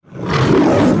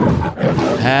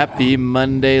Happy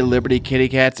Monday, Liberty Kitty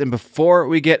Cats. And before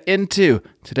we get into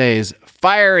today's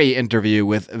fiery interview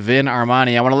with Vin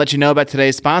Armani, I want to let you know about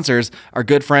today's sponsors, our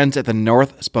good friends at the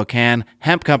North Spokane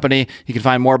Hemp Company. You can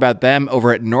find more about them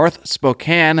over at North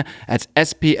Spokane, that's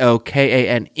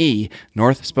Spokane,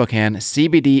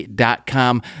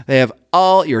 northspokanecbd.com. They have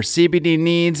all your CBD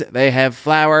needs. They have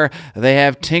flour, they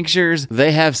have tinctures,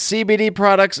 they have CBD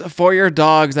products for your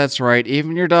dogs. That's right,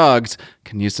 even your dogs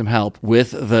can use some help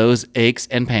with those aches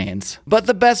and pains. But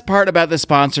the best part about this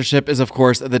sponsorship is, of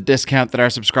course, the discount that our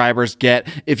subscribers get.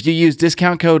 If you use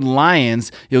discount code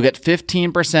LIONS, you'll get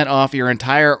 15% off your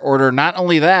entire order. Not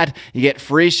only that, you get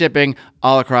free shipping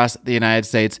all across the United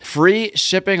States. Free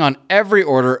shipping on every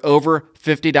order over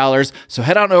 $50. So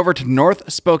head on over to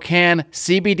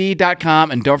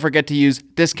northspokanecbd.com and don't forget to use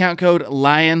discount code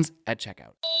LIONS at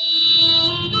checkout.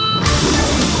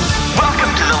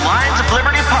 Welcome to the Lions of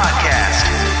Liberty podcast.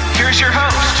 Here's your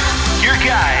host, your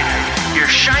guide, your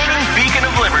shining beacon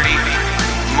of liberty,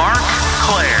 Mark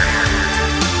Claire.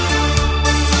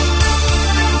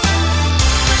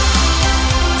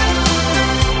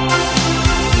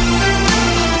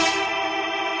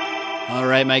 All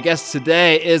right, my guest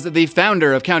today is the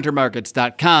founder of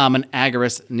countermarkets.com, an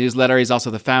Agorist newsletter. He's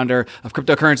also the founder of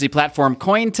cryptocurrency platform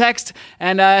CoinText,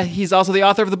 and he's also the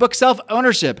author of the book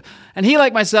Self-Ownership. And he,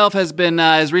 like myself, has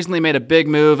recently made a big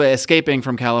move escaping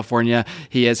from California.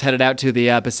 He has headed out to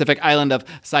the Pacific island of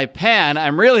Saipan.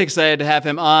 I'm really excited to have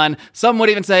him on. Some would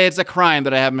even say it's a crime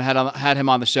that I haven't had him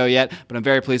on the show yet, but I'm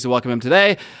very pleased to welcome him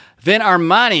today. Vin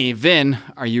Armani. Vin,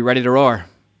 are you ready to roar?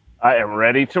 I am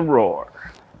ready to roar.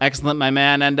 Excellent, my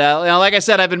man. And like I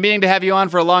said, I've been meaning to have you on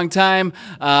for a long time.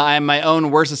 I'm my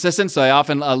own worst assistant, so I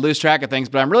often lose track of things.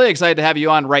 But I'm really excited to have you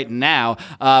on right now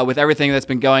with everything that's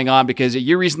been going on, because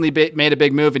you recently made a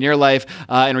big move in your life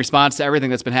in response to everything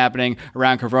that's been happening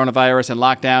around coronavirus and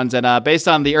lockdowns. And based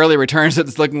on the early returns,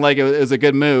 it's looking like it was a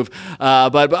good move.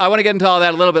 But I want to get into all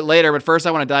that a little bit later. But first,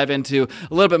 I want to dive into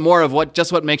a little bit more of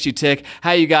what makes you tick,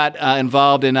 how you got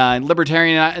involved in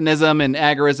libertarianism and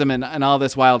agorism and all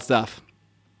this wild stuff.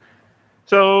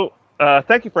 So,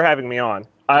 thank you for having me on.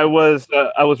 I was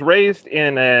raised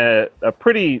in a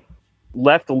pretty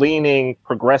left-leaning,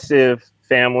 progressive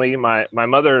family. My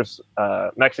mother's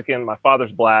Mexican, my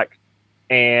father's black,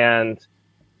 and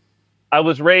I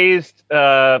was raised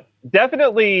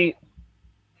definitely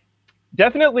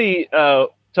to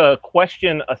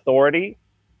question authority,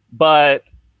 but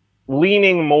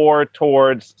leaning more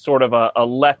towards sort of a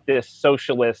leftist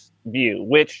socialist view.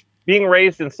 Which, being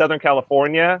raised in Southern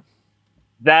California,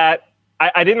 that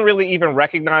I didn't really even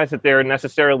recognize that there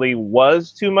necessarily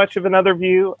was too much of another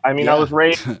view. I mean, yeah. I was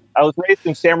raised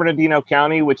in San Bernardino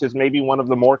County, which is maybe one of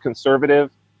the more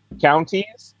conservative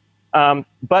counties.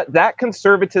 But that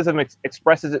conservatism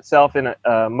expresses itself in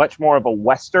a much more of a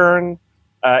Western.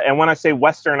 And when I say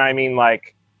Western, I mean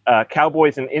like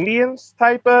cowboys and Indians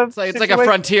type of. It's like a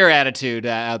frontier attitude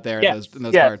out there in those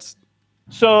parts.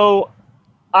 So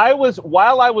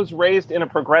while I was raised in a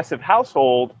progressive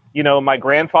household, you know, my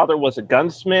grandfather was a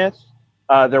gunsmith.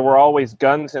 There were always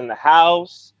guns in the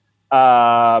house.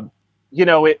 You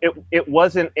know, it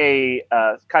wasn't a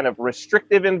kind of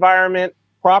restrictive environment.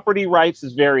 Property rights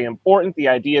is very important. The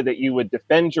idea that you would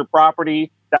defend your property,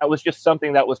 that was just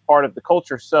something that was part of the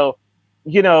culture. So,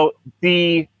 you know,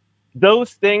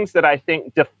 those things that I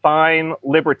think define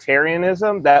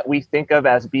libertarianism that we think of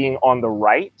as being on the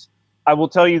right, I will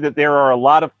tell you that there are a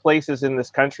lot of places in this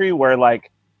country where,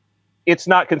 like, it's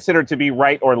not considered to be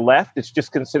right or left. It's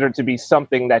just considered to be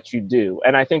something that you do.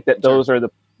 And I think that those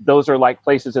are like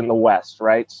places in the West,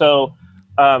 right? So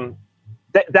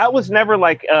that was never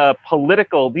like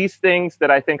political. These things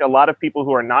that I think a lot of people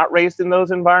who are not raised in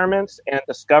those environments and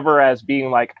discover as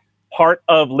being like part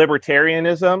of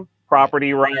libertarianism,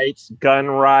 property rights, gun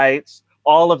rights,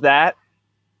 all of that,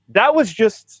 that was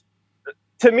just,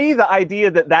 to me, the idea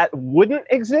that wouldn't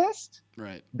exist.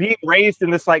 Right. Being raised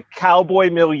in this like cowboy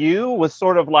milieu was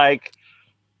sort of like,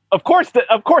 of course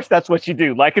that's what you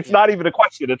do. Like, it's not even a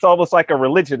question. It's almost like a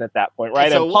religion at that point,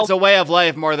 right? So it's a way of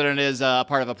life more than it is a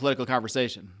part of a political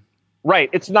conversation.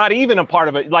 Right. It's not even a part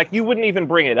of it. Like, you wouldn't even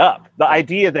bring it up. The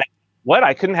idea that,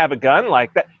 I couldn't have a gun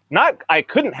like that. Not, I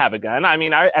couldn't have a gun. I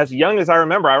mean, as young as I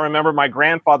remember my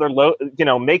grandfather,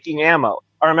 making ammo.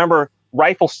 I remember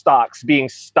rifle stocks being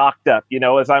stocked up, you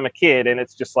know, as I'm a kid. And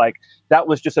it's just like, that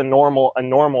was just a normal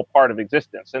part of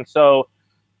existence. And so,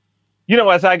 you know,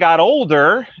 as I got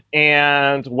older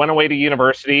and went away to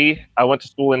university, I went to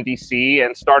school in DC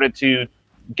and started to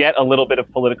get a little bit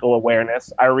of political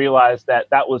awareness. I realized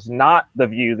that was not the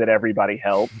view that everybody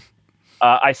held.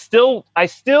 I still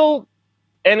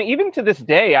and even to this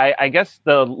day, I guess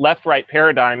the left-right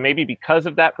paradigm, maybe because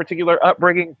of that particular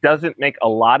upbringing, doesn't make a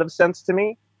lot of sense to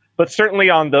me. But certainly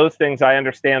on those things, I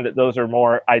understand that those are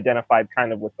more identified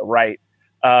kind of with the right.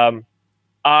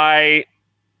 I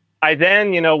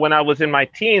then, when I was in my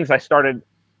teens, I started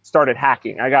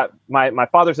hacking. I got my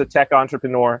father's a tech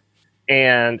entrepreneur,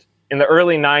 and in the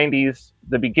early 90s,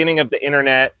 the beginning of the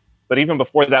internet, but even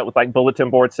before that with like bulletin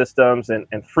board systems and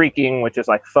phreaking, which is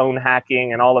like phone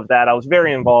hacking and all of that, I was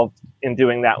very involved in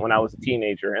doing that when I was a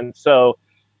teenager. And so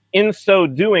in so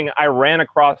doing, I ran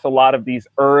across a lot of these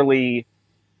early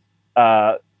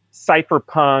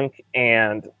cypherpunk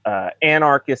and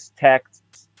anarchist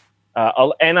texts,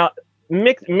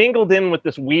 mingled in with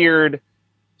this weird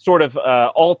sort of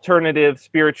alternative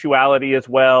spirituality as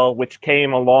well, which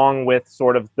came along with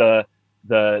sort of the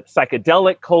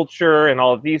psychedelic culture and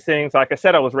all of these things. Like I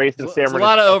said, I was raised in San Bernardino. A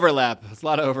lot of overlap. It's a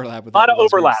lot of overlap. With a lot of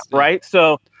overlap, right?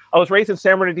 So I was raised in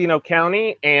San Bernardino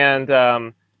County, and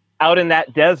out in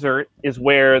that desert is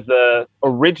where the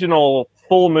original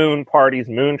full moon parties,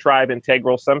 Moon Tribe,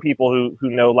 Integral, some people who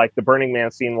know like the Burning Man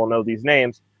scene will know these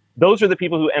names. Those are the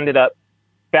people who ended up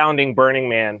founding Burning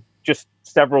Man just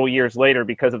several years later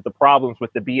because of the problems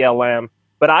with the BLM.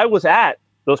 But I was at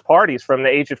those parties from the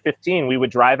age of 15. We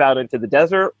would drive out into the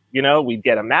desert, we'd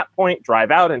get a map point,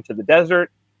 drive out into the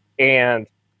desert and,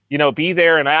 be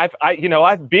there. And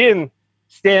I've been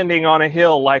standing on a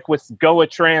hill, like with Goa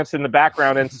Trance in the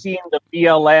background and seeing the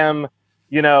BLM,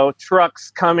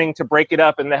 trucks coming to break it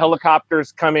up and the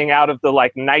helicopters coming out of the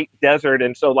like night desert.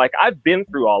 And so like, I've been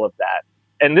through all of that.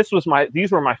 And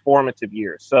these were my formative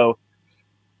years. So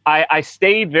I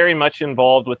stayed very much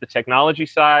involved with the technology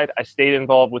side. I stayed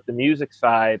involved with the music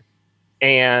side.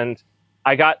 And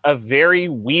I got a very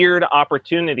weird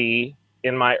opportunity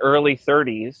in my early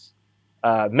 30s.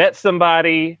 Met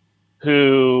somebody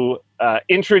who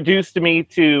introduced me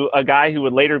to a guy who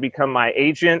would later become my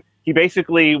agent. He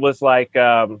basically was like,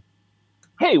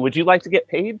 hey, would you like to get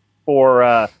paid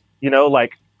for,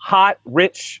 like hot,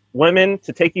 rich women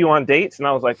to take you on dates? And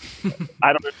I was like,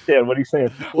 I don't understand. What are you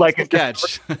saying? What's the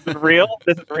catch? This is real?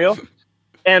 This is real?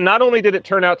 And not only did it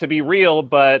turn out to be real,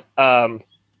 but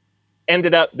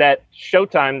ended up that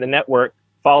Showtime, the network,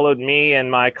 followed me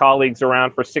and my colleagues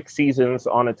around for 6 seasons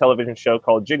on a television show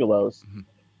called Gigolos. Mm-hmm.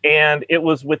 And it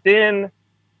was within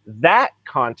that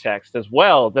context as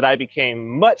well that I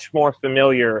became much more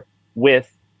familiar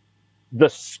with the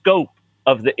scope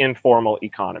of the informal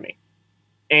economy.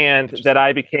 And that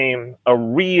I became a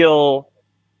real,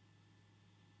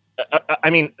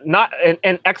 not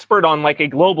an expert on like a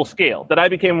global scale, that I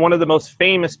became one of the most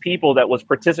famous people that was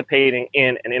participating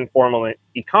in an informal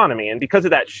economy. And because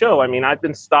of that show, I've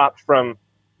been stopped from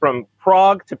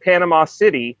Prague to Panama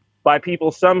City by people,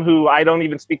 some who I don't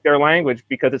even speak their language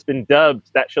because it's been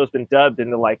dubbed, that show's been dubbed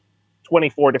into like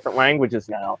 24 different languages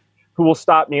now, who will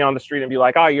stop me on the street and be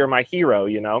like, oh, you're my hero,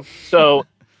 So,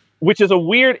 which is a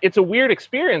weird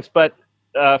experience. But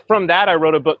from that, I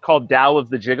wrote a book called Tao of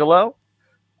the Gigolo.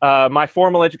 My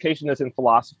formal education is in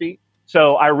philosophy.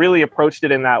 So I really approached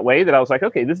it in that way, that I was like,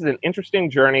 okay, this is an interesting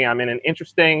journey. I'm in an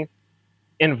interesting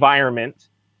environment.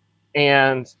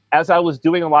 And as I was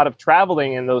doing a lot of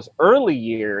traveling in those early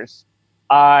years,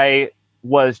 I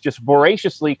was just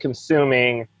voraciously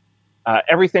consuming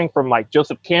everything from like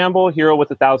Joseph Campbell, Hero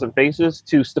with a Thousand Faces,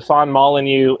 to Stefan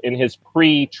Molyneux in his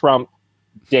pre-Trump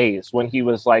days, when he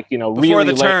was like, before really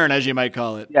the turn, as you might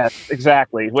call it. Yes,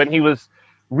 exactly. When he was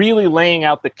really laying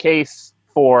out the case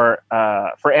for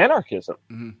anarchism.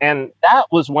 Mm-hmm. And that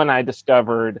was when I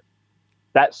discovered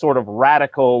that sort of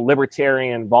radical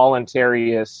libertarian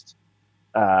voluntarist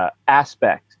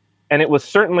aspect. And it was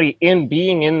certainly in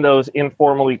being in those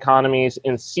informal economies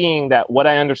and seeing that what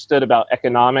I understood about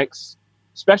economics,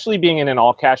 especially being in an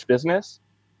all cash business,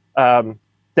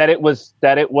 that it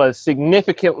was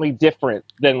significantly different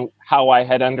than how I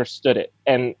had understood it.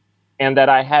 And that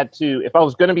I had to, if I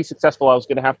was going to be successful, I was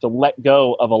going to have to let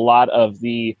go of a lot of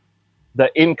the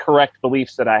incorrect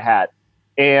beliefs that I had.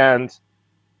 And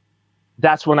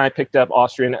that's when I picked up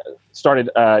started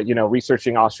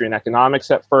researching Austrian economics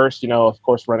at first, of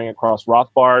course, running across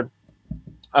Rothbard.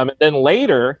 And then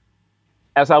later,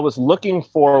 as I was looking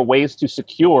for ways to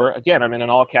secure, again, I'm in an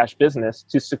all cash business,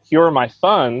 to secure my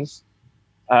funds,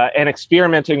 and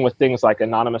experimenting with things like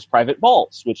anonymous private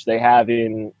vaults, which they have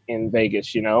in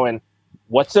Vegas, and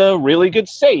what's a really good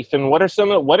safe, and what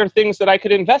are things that I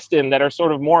could invest in that are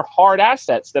sort of more hard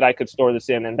assets that I could store this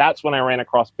in. And that's when I ran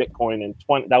across Bitcoin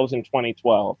that was in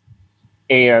 2012,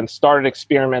 and started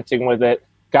experimenting with it.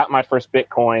 Got my first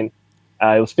Bitcoin.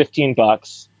 It was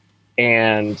 $15,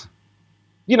 and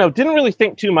didn't really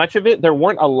think too much of it. There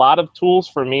weren't a lot of tools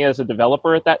for me as a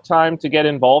developer at that time to get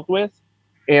involved with.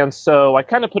 And so I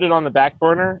kind of put it on the back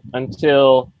burner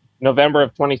until November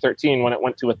of 2013 when it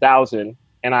went to 1,000.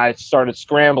 And I started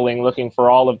scrambling, looking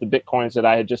for all of the Bitcoins that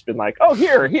I had just been like, oh,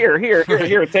 here,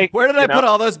 take. Where did I put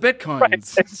all those Bitcoins?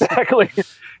 Right, exactly.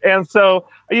 And so,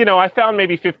 I found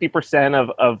maybe 50%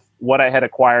 of what I had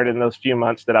acquired in those few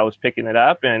months that I was picking it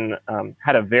up, and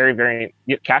had a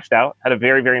cashed out, had a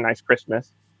very, very nice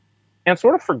Christmas, and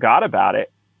sort of forgot about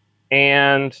it.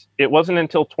 And it wasn't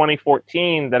until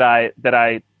 2014 that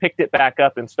I picked it back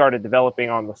up and started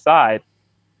developing on the side.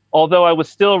 Although I was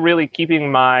still really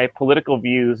keeping my political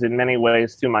views in many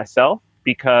ways to myself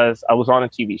because I was on a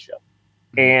TV show.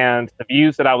 And the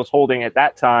views that I was holding at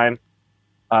that time,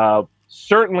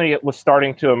 certainly it was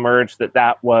starting to emerge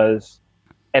that was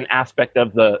an aspect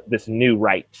of this new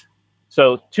right.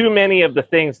 So too many of the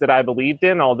things that I believed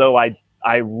in, although I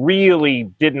really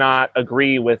did not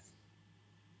agree with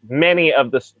many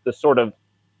of the sort of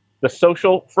the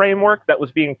social framework that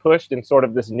was being pushed in sort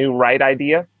of this new right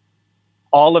idea,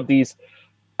 all of these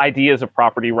ideas of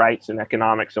property rights and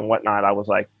economics and whatnot, I was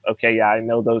like, okay, yeah, I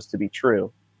know those to be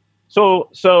true. So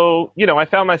I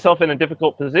found myself in a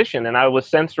difficult position, and I was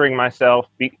censoring myself,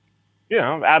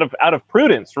 out of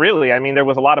prudence, really. I mean, there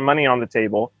was a lot of money on the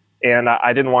table, and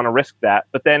I didn't want to risk that.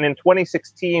 But then in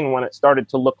 2016, when it started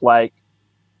to look like,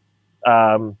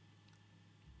 we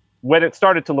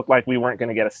weren't going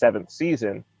to get a 7th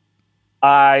season,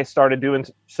 I started doing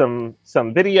some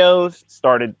videos,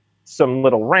 started some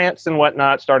little rants and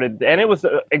whatnot, and it was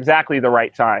exactly the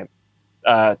right time,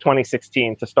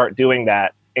 2016, to start doing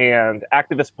that. And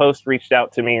Activist Post reached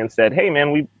out to me and said, hey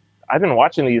man, I've been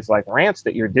watching these like rants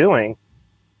that you're doing.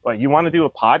 Well, you want to do a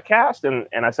podcast?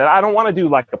 And I said, I don't want to do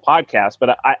like a podcast,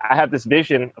 but I have this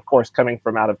vision, of course, coming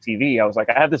from out of TV. I was like,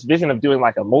 I have this vision of doing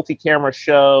like a multi-camera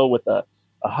show with a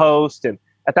host. And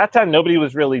at that time, nobody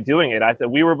was really doing it. I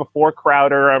thought we were before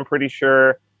Crowder, I'm pretty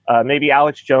sure. Maybe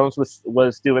Alex Jones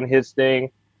was doing his thing.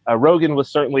 Rogan was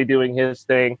certainly doing his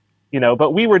thing,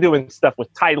 but we were doing stuff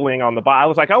with titling on the bottom. I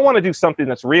was like, I want to do something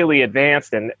that's really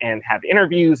advanced and have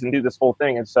interviews and do this whole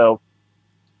thing. And so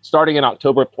starting in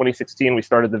October of 2016, we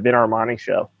started the Vin Armani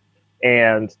Show.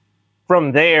 And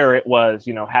from there, it was,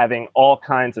 having all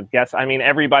kinds of guests. I mean,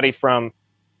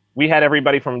 we had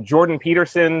everybody from Jordan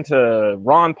Peterson to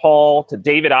Ron Paul to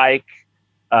David Icke,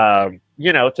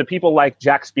 to people like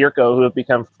Jack Spirko, who have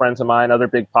become friends of mine, other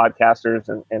big podcasters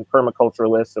and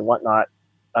permaculturalists and whatnot,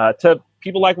 to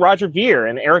people like Roger Ver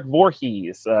and Eric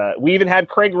Voorhees. We even had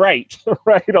Craig Wright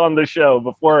right on the show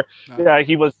before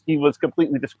he was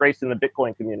completely disgraced in the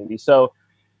Bitcoin community. So,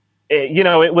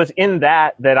 it was in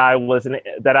that I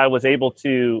was able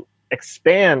to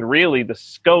expand really the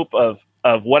scope of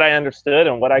what I understood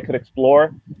and what I could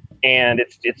explore. And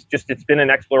it's been an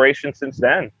exploration since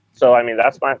then. So, I mean,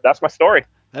 that's my story.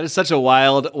 That is such a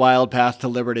wild, wild path to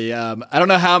liberty. I don't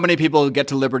know how many people get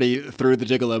to liberty through the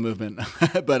Gigolo movement,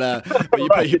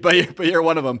 but you're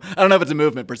one of them. I don't know if it's a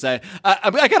movement per se. I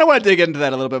kind of want to dig into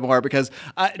that a little bit more because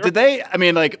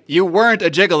you weren't a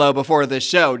Gigolo before this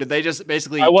show. Did they just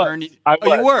basically turn you? Oh,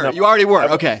 you were. No, you already were.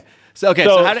 Okay. So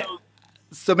how did?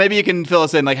 So maybe you can fill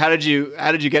us in. Like, how did you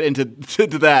get into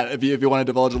that? If you want to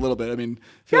divulge a little bit, I mean,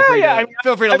 feel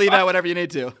free to leave out whatever you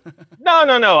need to.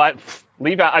 No.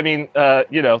 Leave out. I mean,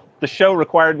 the show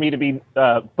required me to be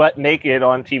butt naked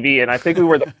on TV, and I think we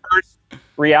were the first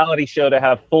reality show to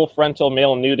have full frontal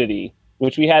male nudity,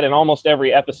 which we had in almost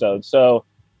every episode. So,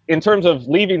 in terms of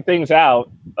leaving things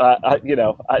out,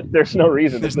 there's no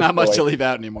reason. There's not much to leave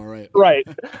out anymore, right? Right.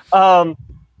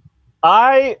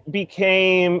 I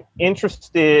became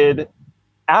interested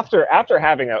after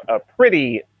having a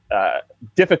pretty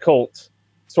difficult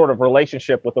sort of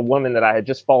relationship with a woman that I had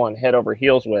just fallen head over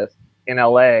heels with in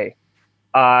LA.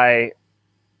 I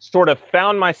sort of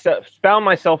found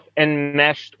myself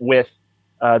enmeshed with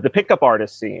the pickup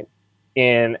artist scene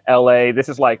in LA. This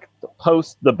is like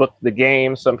post the book The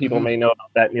Game. Some people may know about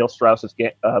that, Neil Strauss's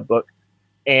book.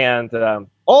 And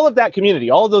all of that community,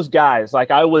 all of those guys, like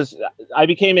I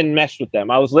became enmeshed with them.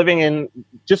 I was living in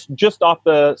just off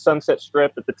the Sunset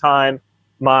Strip at the time.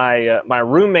 My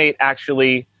roommate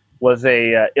actually was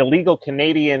a illegal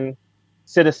Canadian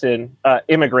citizen,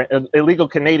 illegal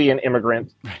Canadian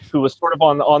immigrant who was sort of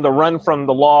on the run from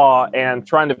the law and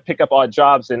trying to pick up odd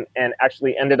jobs and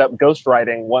actually ended up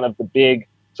ghostwriting one of the big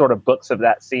sort of books of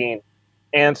that scene.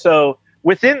 And so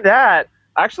within that,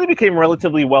 I actually became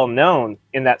relatively well known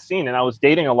in that scene, and I was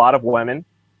dating a lot of women.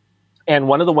 And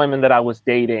one of the women that I was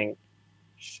dating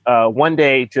one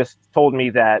day just told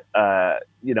me that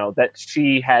that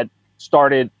she had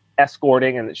started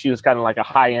escorting, and that she was kind of like a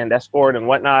high-end escort and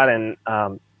whatnot. And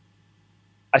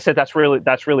I said, that's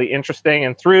really interesting.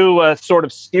 And through a sort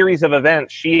of series of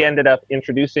events, she ended up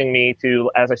introducing me to,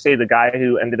 as I say, the guy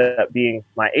who ended up being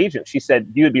my agent. She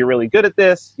said, you would be really good at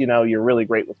this. You know, you're really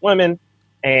great with women.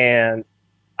 And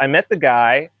I met the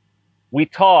guy, we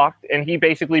talked, and he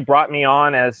basically brought me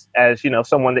on as, you know,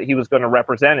 someone that he was going to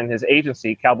represent in his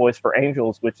agency, Cowboys for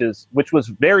Angels, which was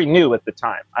very new at the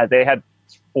time. They had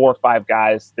 4 or 5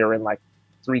 guys. They're in like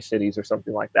 3 cities or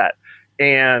something like that.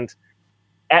 And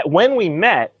when we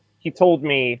met, he told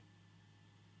me,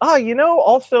 you know,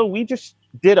 also we just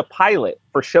did a pilot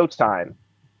for Showtime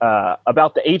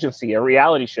about the agency, a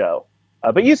reality show.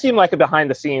 But you seem like a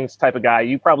behind the scenes type of guy.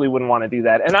 You probably wouldn't want to do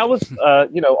that. And I was,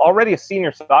 you know, already a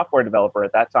senior software developer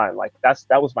at that time. Like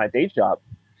that was my day job.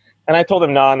 And I told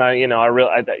him, no, you know, I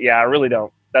really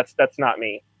don't. That's not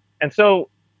me. And so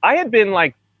I had been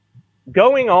like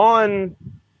going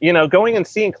and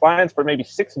seeing clients for maybe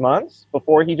 6 months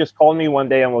before he just called me one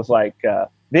day and was like,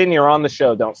 Vin, you're on the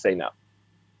show. Don't say no.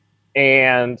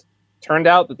 And turned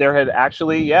out that there had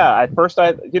actually, at first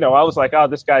I was like, oh,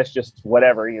 this guy's just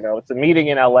whatever, you know, it's a meeting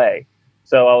in LA.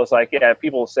 So I was like, yeah,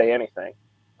 people will say anything.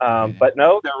 But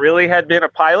no, there really had been a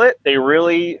pilot.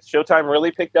 Showtime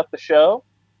really picked up the show.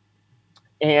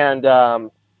 And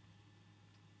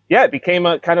it became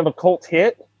a kind of a cult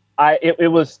hit.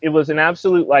 It was an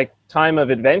absolute like time of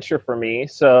adventure for me.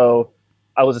 So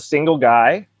I was a single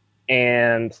guy,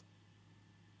 and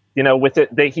you know, with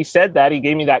it, he said that, he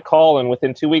gave me that call, and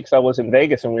within 2 weeks I was in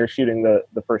Vegas and we were shooting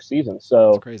the first season.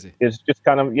 So that's crazy. It's just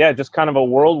kind of a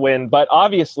whirlwind. But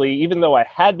obviously, even though I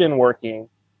had been working,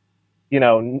 you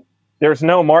know, there's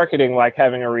no marketing like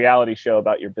having a reality show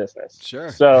about your business.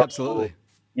 Sure. So Absolutely.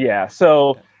 Yeah.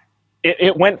 So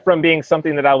it went from being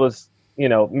something that I was, you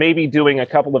know, maybe doing a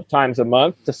couple of times a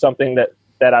month to something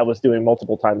that I was doing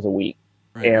multiple times a week.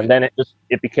 Right, and then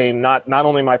it became not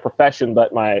only my profession,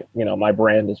 but my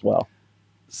brand as well.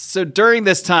 So during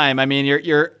this time, I mean,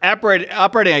 you're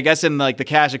operating, I guess, in like the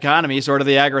cash economy, sort of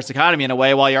the Agorist economy in a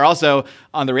way, while you're also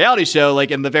on the reality show,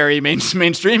 like in the very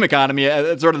mainstream economy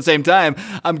at sort of the same time.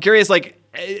 I'm curious, like,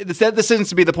 this seems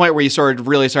to be the point where you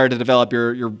really started to develop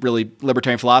your really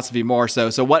libertarian philosophy more so.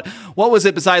 So what was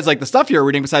it besides like the stuff you were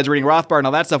reading, besides reading Rothbard and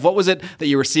all that stuff? What was it that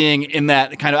you were seeing in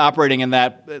that kind of operating in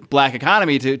that black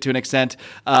economy to an extent?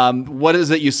 What is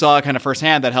it you saw kind of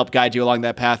firsthand that helped guide you along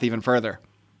that path even further?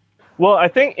 Well, I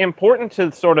think important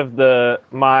to sort of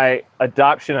my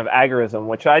adoption of agorism,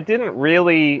 which I didn't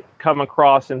really come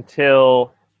across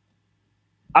until,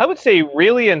 I would say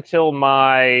really until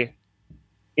my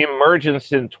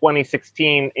emergence in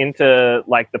 2016 into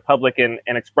like the public and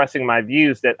expressing my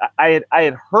views, that I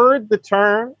had heard the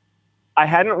term. I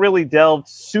hadn't really delved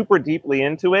super deeply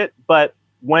into it, but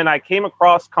when I came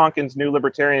across Konkin's New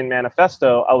Libertarian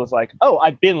Manifesto, I was like, oh,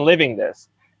 I've been living this.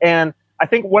 And I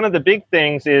think one of the big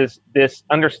things is this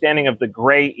understanding of the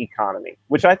gray economy,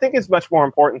 which I think is much more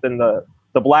important than the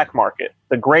black market.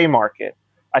 The gray market,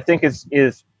 I think,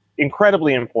 is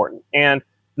incredibly important. And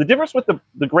the difference with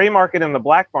the gray market and the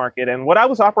black market, and what I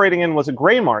was operating in was a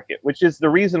gray market, which is the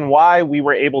reason why we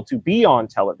were able to be on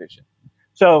television.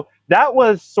 So that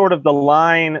was sort of the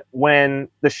line when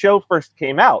the show first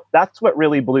came out. That's what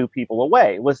really blew people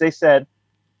away, was they said,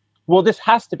 well, this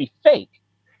has to be fake.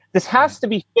 This has to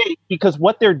be fake because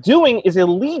what they're doing is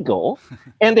illegal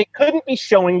and they couldn't be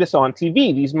showing this on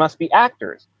TV. These must be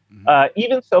actors.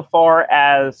 Even so far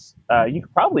as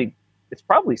it's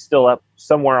probably still up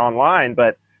somewhere online,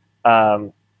 but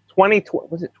 2020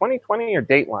 or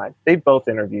Dateline? They both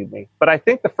interviewed me, but I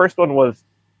think the first one was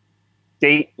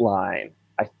Dateline,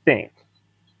 I think,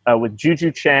 with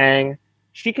Juju Chang.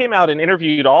 She came out and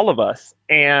interviewed all of us,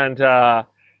 and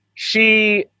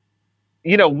she,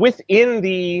 you know, within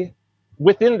the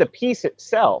piece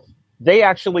itself, they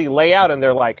actually lay out and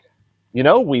they're like, you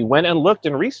know, we went and looked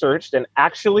and researched, and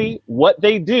actually what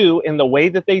they do and the way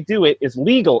that they do it is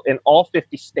legal in all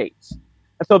 50 states.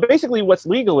 And so basically what's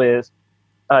legal is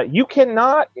you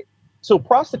cannot, so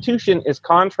prostitution is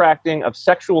contracting of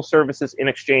sexual services in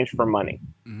exchange for money.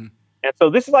 Mm-hmm. And so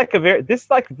this is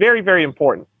very, very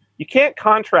important. You can't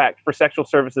contract for sexual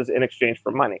services in exchange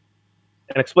for money,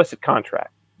 an explicit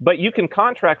contract, but you can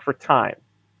contract for time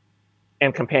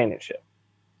and companionship.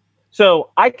 So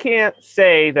I can't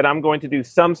say that I'm going to do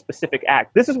some specific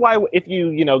act. This is why if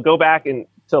you go back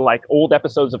to like old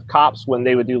episodes of Cops, when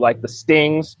they would do like the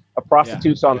stings of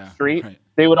prostitutes on the street, right,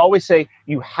 they would always say,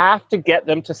 you have to get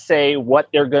them to say what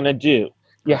they're going to do.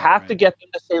 You have to get them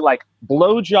to say like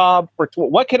blowjob for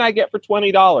what can I get for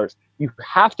 $20? You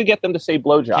have to get them to say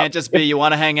blowjob. Can't just be you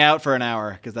want to hang out for an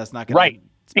hour, because that's not going to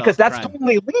because that's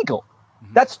totally illegal.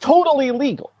 That's totally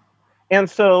legal. And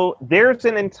so there's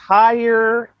an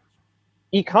entire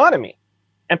economy,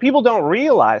 and people don't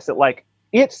realize that, like,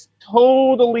 it's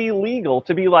totally legal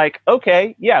to be like,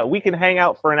 okay, yeah, we can hang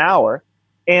out for an hour.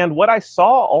 And what I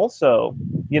saw also,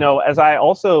 as I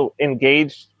also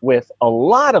engaged with a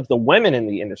lot of the women in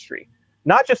the industry,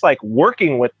 not just like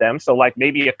working with them. So like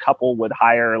maybe a couple would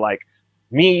hire like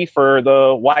me for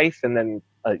the wife, and then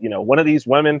one of these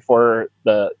women for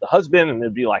the husband, and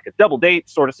it'd be like a double date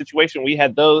sort of situation. We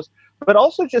had those, but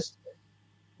also just,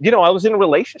 I was in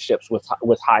relationships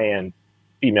with high-end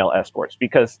female escorts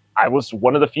because I was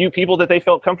one of the few people that they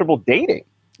felt comfortable dating,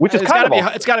 which is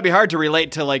it's got to be hard to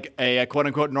relate to like a quote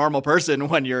unquote normal person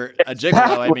when you're a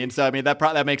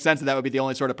gigolo. That makes sense. That would be the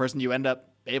only sort of person you end up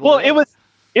able to date.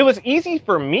 It was easy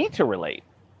for me to relate.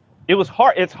 It was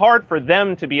hard. It's hard for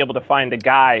them to be able to find a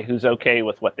guy who's okay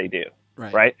with what they do.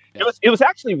 Right. Yeah. It was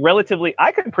actually relatively,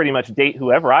 I could pretty much date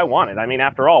whoever I wanted. I mean,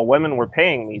 after all, women were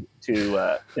paying me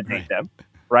to date them.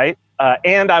 Right.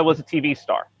 And I was a TV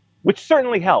star, which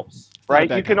certainly helps. Right.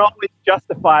 You can always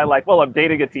justify like, well, I'm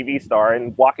dating a TV star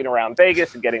and walking around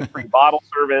Vegas and getting free bottle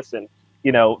service and,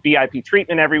 VIP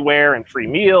treatment everywhere and free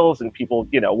meals and people,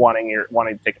 wanting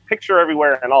to take a picture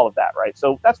everywhere and all of that. Right.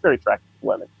 So that's very attractive to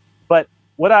women. But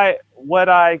what I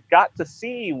got to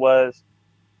see was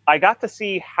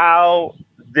how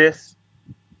this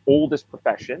oldest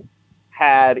profession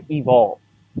had evolved,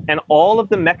 and all of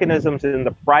the mechanisms in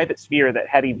the private sphere that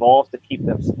had evolved to keep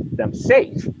them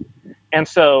safe. And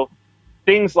so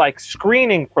things like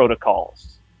screening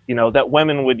protocols, that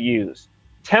women would use,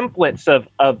 templates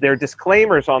of their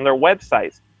disclaimers on their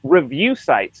websites, review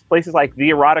sites, places like The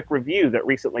Erotic Review that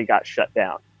recently got shut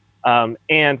down,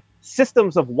 and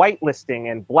systems of whitelisting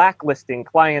and blacklisting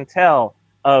clientele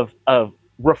of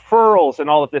referrals and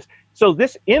all of this. So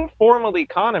this informal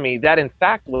economy that in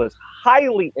fact was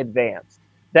highly advanced,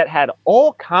 that had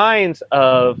all kinds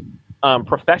of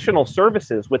professional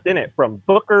services within it, from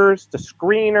bookers to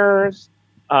screeners,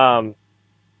 to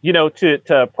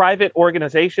private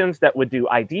organizations that would do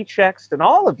ID checks and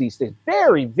all of these things,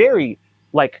 very, very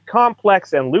like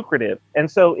complex and lucrative.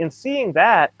 And so in seeing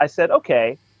that, I said,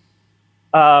 okay,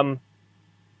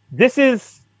 this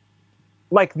is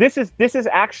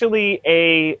actually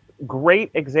a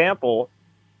great example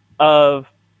of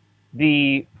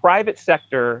the private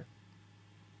sector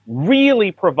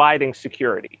really providing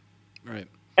security. Right.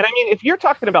 And I mean, if you're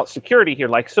talking about security here,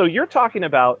 so you're talking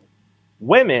about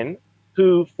women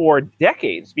who for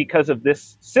decades, because of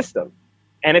this system,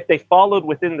 and if they followed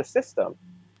within the system,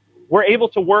 were able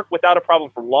to work without a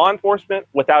problem from law enforcement,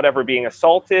 without ever being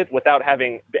assaulted, without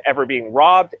ever being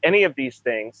robbed, any of these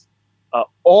things,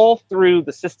 all through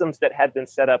the systems that had been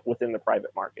set up within the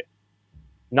private market.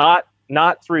 Not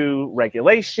through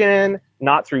regulation,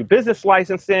 not through business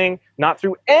licensing, not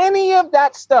through any of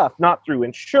that stuff, not through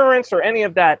insurance or any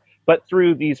of that, but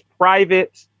through these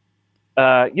private,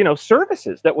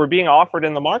 services that were being offered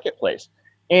in the marketplace.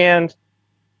 And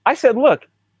I said, look,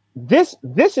 this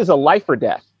is a life or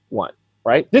death one,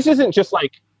 right? This isn't just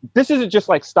like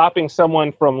stopping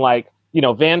someone from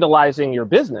vandalizing your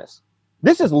business.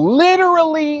 This is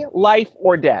literally life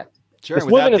or death. Sure.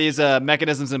 Without these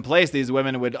mechanisms in place, these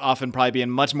women would often probably be in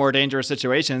much more dangerous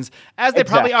situations, as they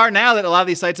probably are now that a lot of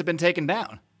these sites have been taken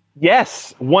down.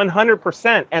 Yes,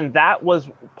 100%. And that was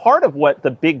part of what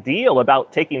the big deal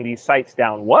about taking these sites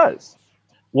down was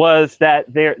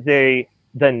that the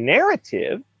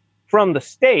narrative from the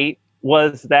state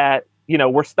was that,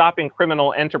 we're stopping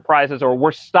criminal enterprises, or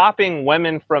we're stopping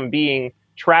women from being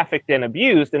trafficked and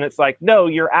abused. And it's like, no,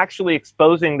 you're actually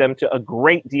exposing them to a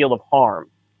great deal of harm.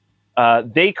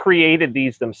 They created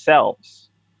these themselves,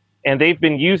 and they've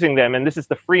been using them, and this is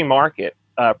the free market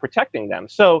protecting them.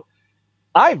 So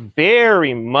I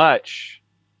very much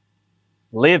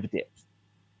lived it.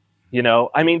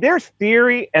 I mean, there's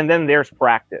theory and then there's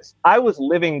practice. I was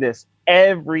living this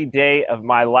every day of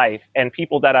my life, and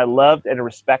people that I loved and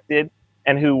respected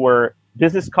and who were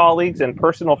business colleagues and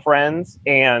personal friends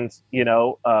and,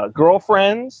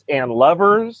 girlfriends and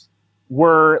lovers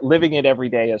were living it every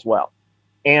day as well.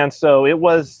 And so it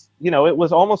was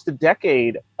almost a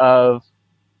decade of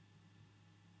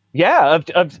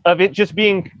it just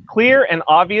being clear and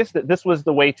obvious that this was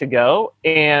the way to go,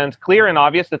 and clear and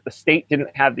obvious that the state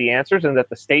didn't have the answers and that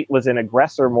the state was an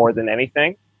aggressor more than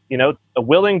anything. A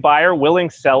willing buyer, willing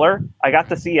seller. I got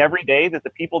to see every day that the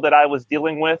people that I was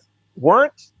dealing with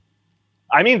weren't.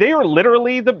 I mean, they were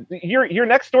literally your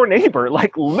next door neighbor,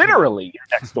 like literally your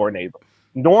next door neighbor.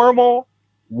 Normal,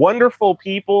 wonderful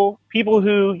people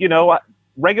who,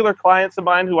 regular clients of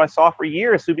mine who I saw for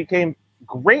years, who became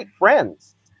great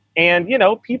friends. And,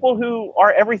 people who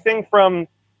are everything from,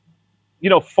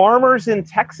 farmers in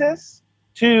Texas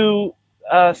to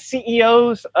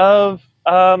CEOs of,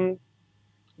 companies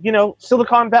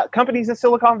in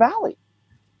Silicon Valley.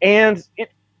 And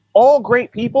all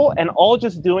great people and all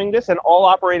just doing this and all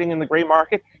operating in the gray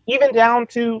market, even down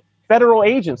to federal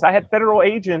agents. I had federal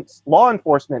agents, law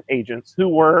enforcement agents who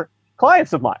were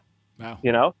clients of mine.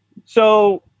 Wow.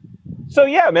 So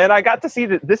yeah, man, I got to see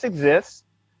that this exists,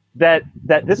 that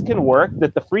this can work,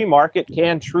 that the free market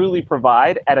can truly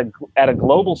provide at a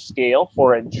global scale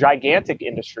for a gigantic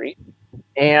industry.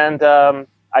 And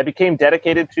I became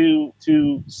dedicated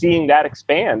to seeing that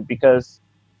expand, because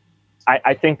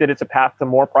I think that it's a path to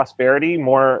more prosperity,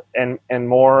 more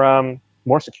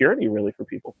security, really, for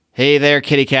people. Hey there,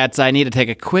 kitty cats. I need to take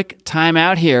a quick time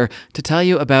out here to tell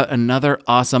you about another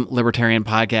awesome libertarian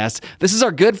podcast. This is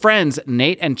our good friends,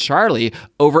 Nate and Charlie,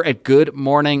 over at Good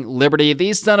Morning Liberty.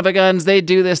 These son of a guns, they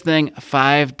do this thing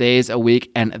 5 days a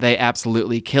week, and they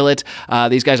absolutely kill it.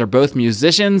 These guys are both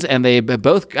musicians, and they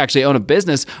both actually own a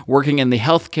business working in the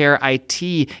healthcare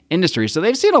IT industry. So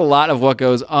they've seen a lot of what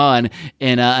goes on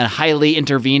in a highly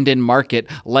intervened in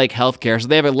market like healthcare. So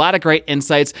they have a lot of great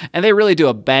insights, and they really do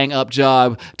a bang-up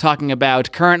job talking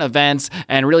about current events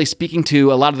and really speaking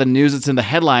to a lot of the news that's in the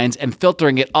headlines and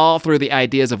filtering it all through the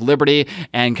ideas of liberty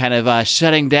and kind of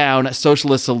shutting down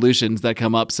socialist solutions that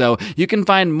come up. So you can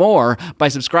find more by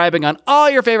subscribing on all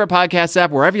your favorite podcast app.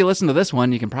 Wherever you listen to this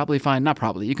one, you can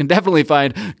you can definitely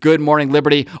find Good Morning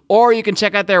Liberty, or you can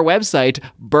check out their website,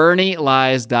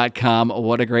 BernieLies.com.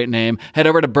 What a great name. Head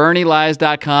over to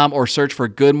BernieLies.com or search for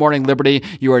Good Morning Liberty.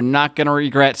 You are not going to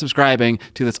regret subscribing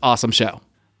to this awesome show.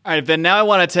 All right, Vin, now I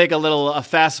want to take a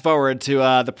fast forward to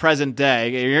the present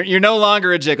day. You're no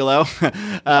longer a gigolo.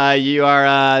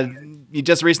 You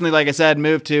just recently, like I said,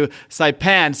 moved to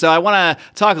Saipan. So I want to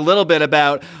talk a little bit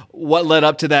about what led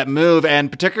up to that move,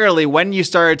 and particularly when you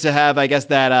started to have, I guess,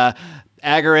 that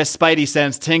agorist spidey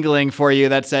sense tingling for you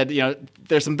that said,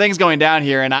 there's some things going down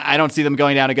here, and I don't see them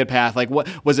going down a good path. Like, what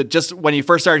was it? Just when you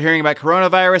first started hearing about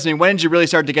coronavirus? I mean, when did you really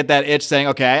start to get that itch saying,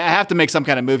 okay, I have to make some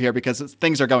kind of move here because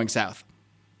things are going south?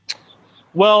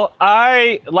 Well,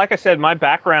 like I said, my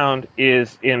background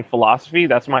is in philosophy.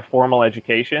 That's my formal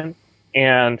education.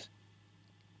 And,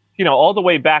 all the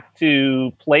way back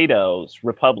to Plato's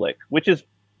Republic, which is,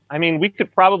 we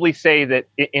could probably say that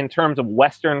in terms of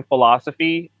Western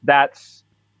philosophy, that's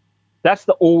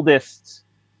the oldest.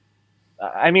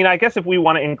 I guess if we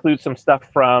want to include some stuff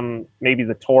from maybe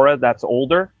the Torah, that's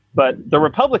older, but the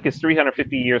Republic is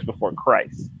 350 years before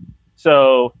Christ.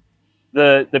 So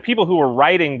the people who were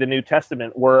writing the New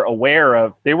Testament were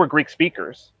they were Greek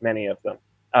speakers, many of them.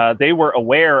 They were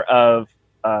aware of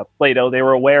Plato. They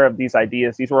were aware of these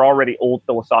ideas. These were already old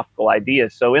philosophical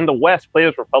ideas. So in the West,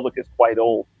 Plato's Republic is quite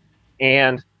old.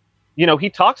 And, he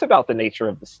talks about the nature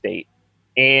of the state.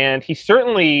 And he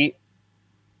certainly,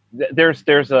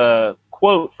 there's a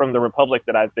quote from the Republic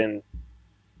that I've been,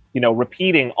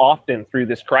 repeating often through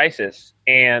this crisis.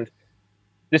 And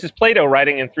this is Plato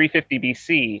writing in 350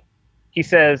 BC. He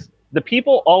says, "The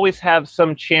people always have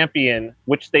some champion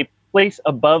which they place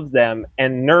above them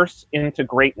and nurse into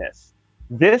greatness.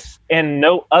 This and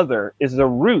no other is the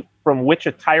root from which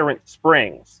a tyrant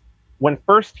springs. When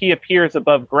first he appears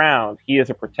above ground, he is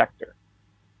a protector."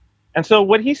 And so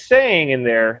what he's saying in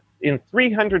there in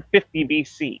 350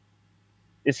 BC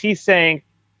is he's saying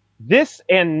this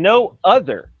and no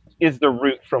other is the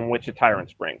root from which a tyrant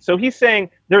springs. So he's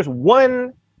saying there's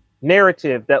one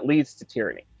narrative that leads to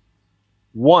tyranny.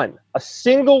 One, a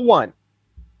single one.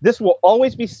 This will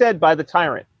always be said by the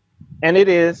tyrant. And it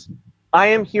is, I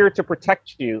am here to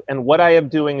protect you, and what I am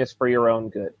doing is for your own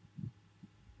good.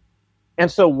 And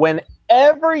so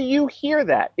whenever you hear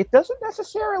that, it doesn't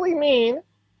necessarily mean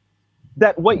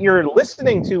that what you're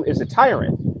listening to is a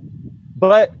tyrant.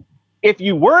 But if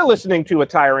you were listening to a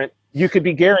tyrant, you could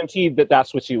be guaranteed that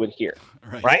that's what you would hear.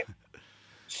 Right?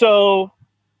 So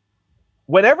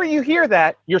whenever you hear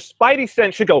that, your spidey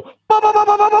sense should go, bah, bah, bah,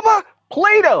 bah, bah, bah, bah.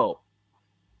 Plato,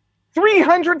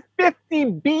 350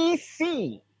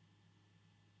 BC,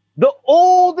 the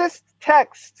oldest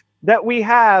text that we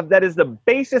have that is the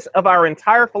basis of our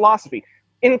entire philosophy,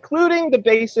 including the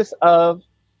basis of,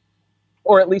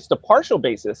 or at least a partial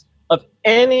basis, of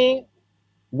any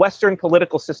Western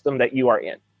political system that you are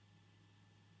in.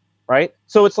 Right?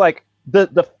 So it's like,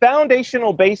 the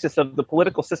foundational basis of the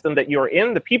political system that you're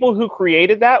in, the people who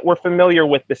created that were familiar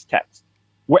with this text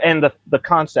and the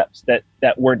concepts that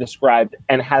were described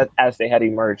and as they had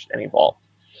emerged and evolved.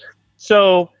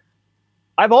 So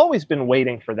I've always been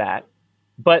waiting for that.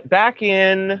 But back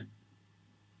in,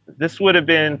 this would have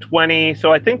been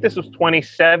so I think this was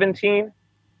 2017.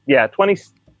 yeah,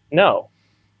 no,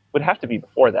 would have to be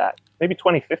before that. Maybe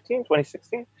 2015,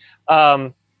 2016.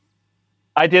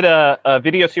 I did a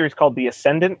video series called The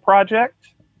Ascendant Project.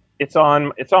 It's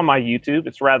on my YouTube.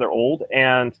 It's rather old.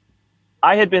 And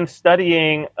I had been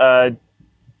studying a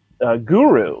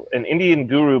guru, an Indian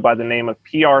guru by the name of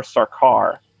P.R.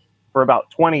 Sarkar for about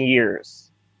 20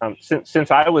 years,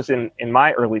 since I was in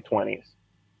my early 20s.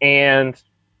 And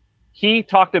he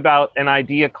talked about an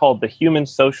idea called the human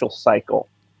social cycle.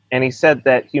 And he said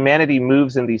that humanity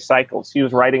moves in these cycles. He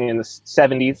was writing in the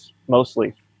 70s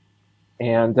mostly.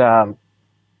 And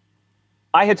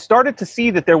I had started to see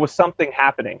that there was something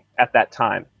happening at that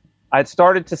time. I had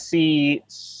started to see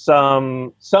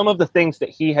some of the things that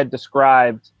he had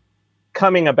described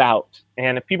coming about.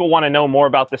 And if people want to know more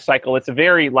about this cycle, it's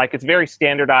very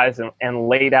standardized and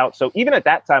laid out. So even at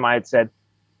that time, I had said,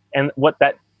 and what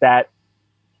that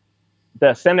the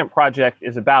Ascendant Project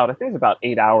is about, I think it's about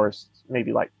 8 hours,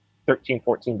 maybe like 13,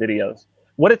 14 videos.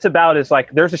 What it's about is like,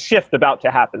 there's a shift about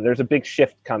to happen. There's a big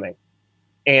shift coming.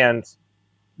 And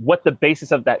what the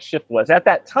basis of that shift was. At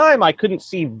that time, I couldn't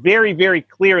see very, very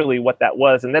clearly what that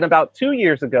was. And then about 2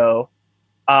 years ago,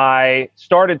 I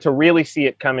started to really see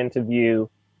it come into view.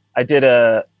 I did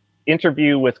a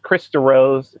interview with Chris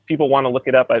DeRose. If people want to look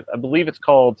it up, I believe it's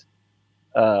called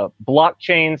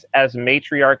Blockchains as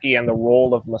Matriarchy and the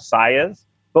Role of Messiahs.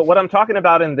 But what I'm talking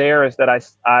about in there is that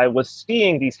I was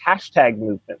seeing these hashtag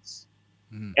movements.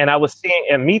 And I was seeing,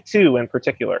 and Me Too in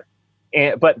particular,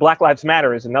 but Black Lives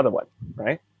Matter is another one,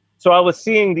 right? So I was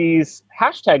seeing these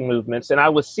hashtag movements, and I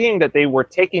was seeing that they were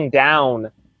taking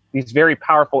down these very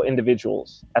powerful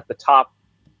individuals at the top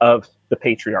of the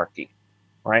patriarchy,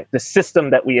 right? The system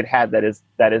that we had that is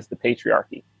the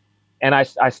patriarchy. And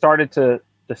I started to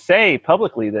say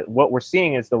publicly that what we're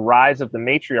seeing is the rise of the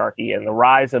matriarchy and the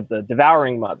rise of the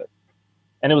devouring mother.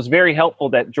 And it was very helpful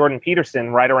that Jordan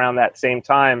Peterson, right around that same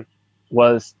time,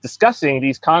 was discussing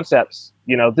these concepts.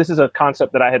 You know, this is a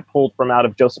concept that I had pulled from out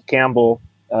of Joseph Campbell,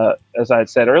 as I had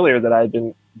said earlier, that I had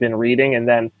been reading. And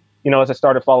then, you know, as I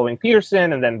started following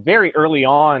Peterson, and then very early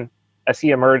on, as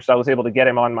he emerged, I was able to get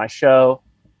him on my show.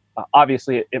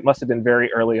 Obviously, it must have been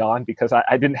very early on because I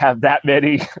didn't have that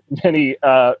many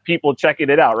people checking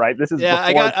it out, right? This is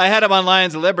I had him on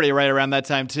Lions of Liberty right around that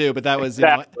time too, but that was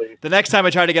exactly. The next time I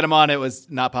tried to get him on, it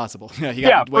was not possible. He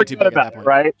got way too big at that point,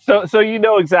 right? So you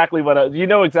know exactly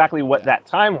what that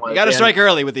time was. You got to strike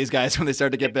early with these guys when they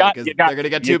start to get big because they're going to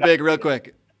get too big real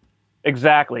quick.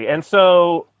 Exactly, and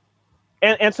so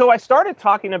I started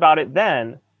talking about it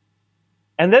then,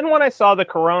 and then when I saw the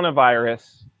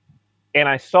coronavirus. And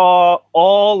I saw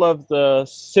all of the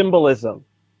symbolism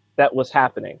that was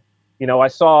happening. You know, I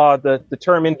saw the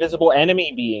term invisible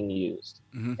enemy being used.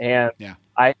 Mm-hmm. And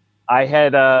I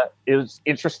had, it was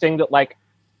interesting that like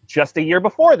just a year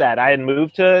before that, I had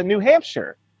moved to New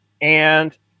Hampshire.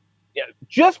 And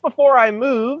just before I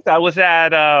moved, I was at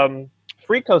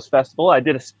Free Coast Festival. I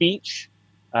did a speech.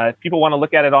 If people want to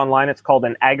look at it online, it's called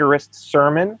an Agorist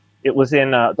Sermon. It was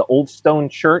in the Old Stone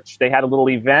Church. They had a little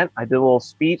event. I did a little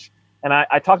speech. And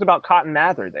I talked about Cotton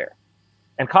Mather there.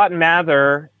 And Cotton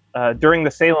Mather, during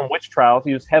the Salem witch trials,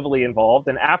 he was heavily involved.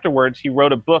 And afterwards, he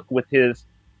wrote a book with his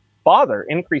father,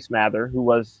 Increase Mather, who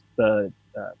was the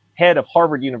head of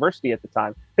Harvard University at the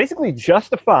time, basically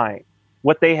justifying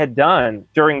what they had done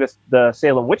during the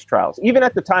Salem witch trials. Even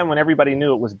at the time when everybody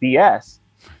knew it was BS,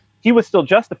 he was still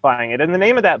justifying it. And the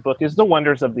name of that book is The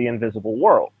Wonders of the Invisible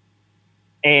World.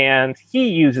 And he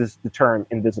uses the term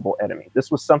invisible enemy. This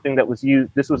was something that was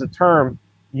used. This was a term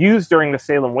used during the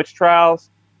Salem witch trials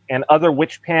and other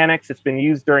witch panics. It's been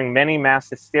used during many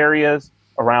mass hysterias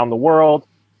around the world.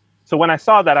 So when I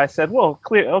saw that, I said, well,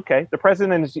 clear. Okay, the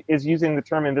president is using the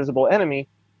term invisible enemy.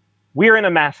 We're in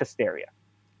a mass hysteria.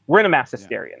 We're in a mass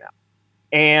hysteria now.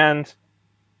 And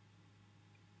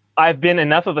I've been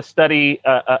enough of a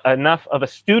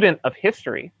student of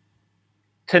history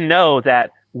to know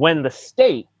that when the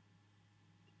state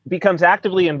becomes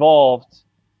actively involved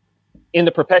in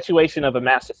the perpetuation of a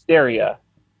mass hysteria,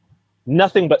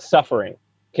 nothing but suffering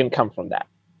can come from that.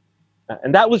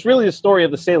 And that was really the story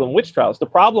of the Salem witch trials. The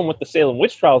problem with the Salem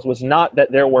witch trials was not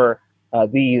that there were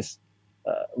these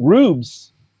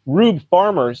rube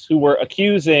farmers who were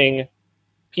accusing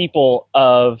people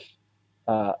of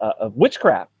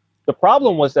witchcraft. The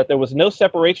problem was that there was no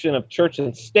separation of church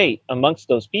and state amongst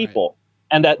those people. Right.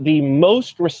 And that the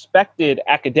most respected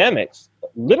academics,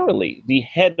 literally the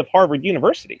head of Harvard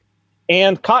University,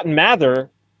 and Cotton Mather,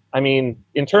 I mean,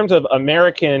 in terms of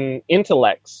American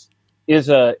intellects, is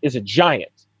a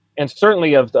giant. And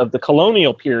certainly of the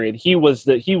colonial period, he was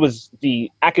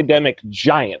the academic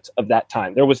giant of that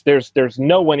time. There's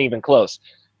no one even close.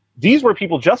 These were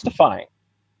people justifying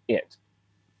it.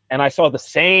 And I saw the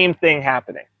same thing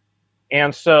happening.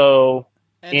 And so...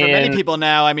 And for many people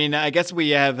now, I mean, I guess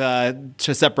we have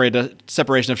to separate a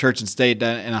separation of church and state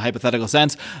in a hypothetical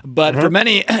sense. But for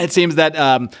many, it seems that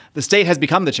the state has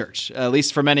become the church. At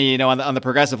least for many, you know, on the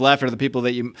progressive left, or the people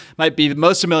that you might be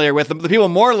most familiar with, the people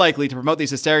more likely to promote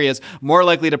these hysterias, more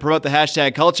likely to promote the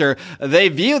hashtag culture, they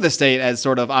view the state as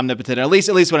sort of omnipotent. At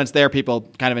least when it's their people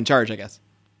kind of in charge, I guess.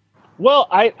 Well,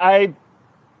 I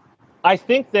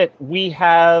think that we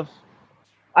have.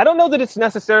 I don't know that it's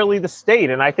necessarily the state.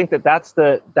 And I think that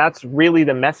that's really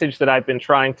the message that I've been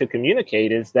trying to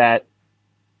communicate, is that,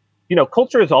 you know,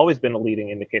 culture has always been a leading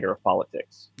indicator of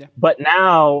politics. Yeah. But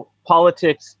now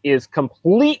politics is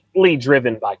completely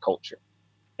driven by culture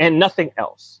and nothing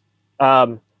else.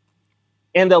 And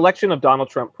the election of Donald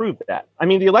Trump proved that. I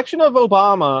mean, the election of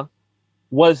Obama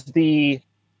was the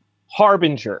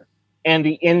harbinger and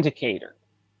the indicator,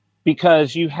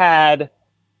 because you had...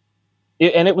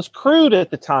 And it was crude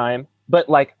at the time, but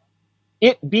like,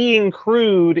 it being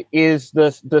crude is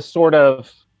the sort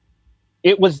of,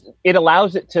 it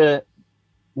allows it to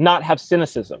not have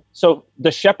cynicism. So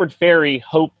the Shepard Fairey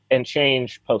hope and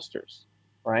change posters,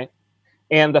 right?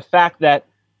 And the fact that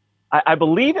I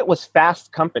believe it was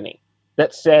Fast Company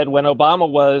that said when Obama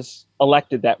was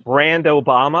elected that Brand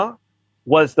Obama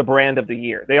was the brand of the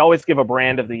year. They always give a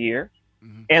brand of the year.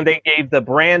 Mm-hmm. And they gave the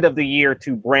brand of the year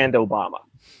to Brand Obama.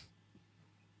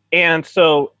 And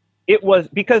so it was,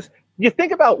 because you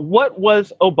think about what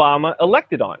was Obama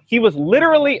elected on. He was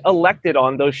literally elected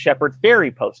on those Shepard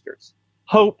Fairey posters,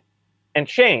 hope and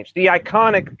change. The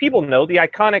iconic, people know the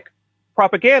iconic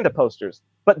propaganda posters,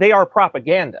 but they are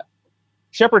propaganda.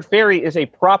 Shepard Fairey is a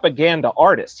propaganda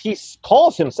artist. He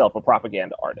calls himself a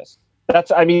propaganda artist.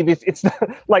 It's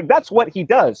like, that's what he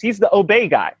does. He's the Obey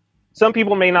guy. Some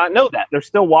people may not know that. They're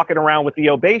still walking around with the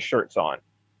Obey shirts on.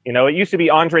 You know, it used to be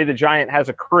Andre the Giant has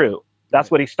a crew.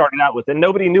 That's what he started out with. And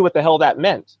nobody knew what the hell that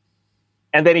meant.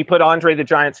 And then he put Andre the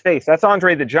Giant's face. That's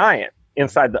Andre the Giant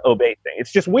inside the Obey thing.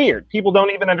 It's just weird. People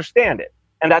don't even understand it.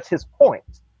 And that's his point.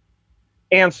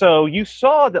 And so you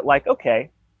saw that, like, okay,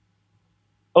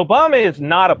 Obama is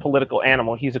not a political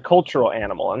animal. He's a cultural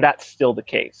animal. And that's still the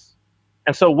case.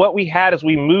 And so what we had is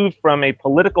we moved from a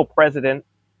political president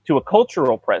to a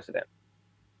cultural president.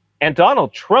 And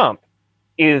Donald Trump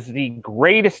is the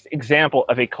greatest example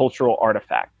of a cultural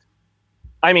artifact.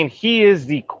 I mean, he is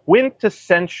the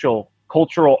quintessential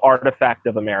cultural artifact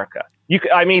of America.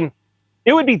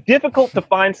 It would be difficult to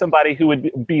find somebody who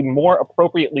would be more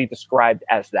appropriately described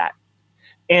as that.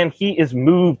 And he is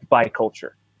moved by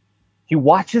culture. He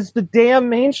watches the damn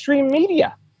mainstream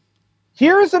media.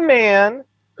 Here's a man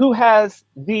who has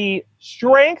the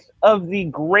strength of the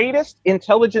greatest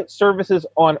intelligence services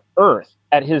on earth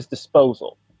at his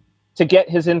disposal to get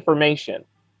his information.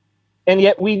 And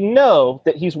yet we know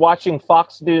that he's watching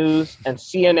Fox News and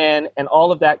CNN and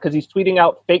all of that because he's tweeting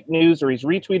out fake news, or he's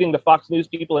retweeting the Fox News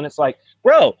people. And it's like,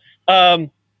 bro,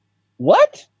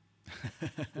 what?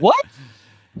 What?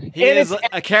 He is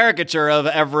a caricature of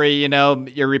every,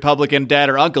 your Republican dad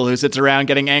or uncle who sits around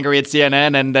getting angry at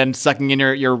CNN and then sucking in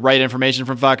your right information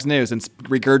from Fox News and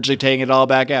regurgitating it all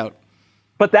back out.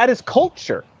 But that is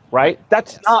culture, right?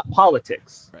 That's not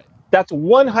politics. Right. That's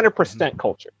 100%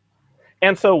 culture.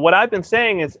 And so what I've been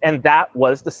saying is, and that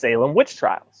was the Salem witch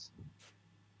trials.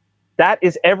 That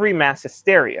is every mass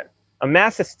hysteria. A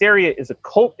mass hysteria is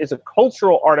a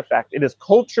cultural artifact. It is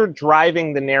culture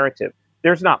driving the narrative.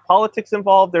 There's not politics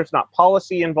involved. There's not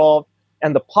policy involved.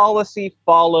 And the policy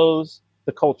follows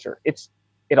the culture. It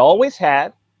always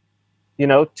had,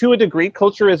 to a degree.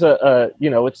 Culture is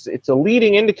it's a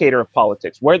leading indicator of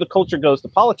politics. Where the culture goes, the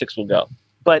politics will go.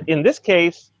 But in this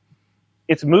case,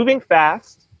 it's moving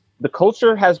fast. The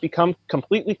culture has become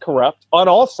completely corrupt on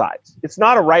all sides. It's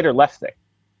not a right or left thing.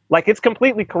 Like, it's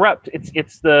completely corrupt.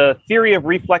 It's the theory of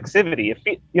reflexivity.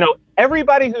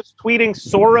 Everybody who's tweeting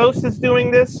Soros is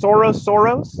doing this,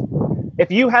 Soros.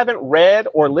 If you haven't read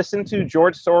or listened to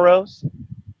George Soros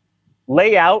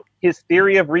lay out his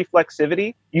theory of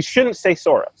reflexivity, you shouldn't say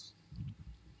Soros.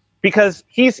 Because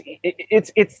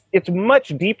it's much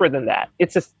deeper than that.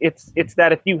 It's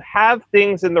that if you have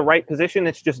things in the right position,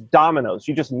 it's just dominoes.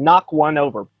 You just knock one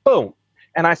over, boom.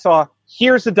 And I saw,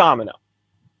 here's a domino.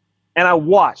 And I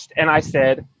watched, and I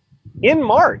said, in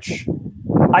March,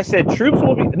 I said troops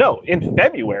will be, in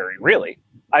February, really.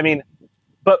 I mean,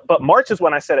 but March is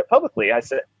when I said it publicly. I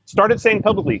started saying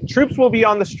publicly, troops will be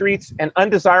on the streets and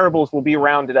undesirables will be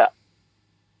rounded up.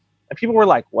 And people were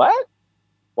like, what?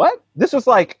 What? This was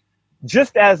like,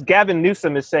 just as Gavin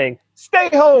Newsom is saying, stay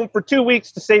home for 2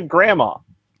 weeks to save grandma.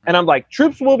 And I'm like,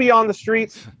 troops will be on the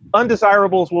streets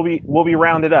undesirables will be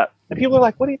rounded up. And people are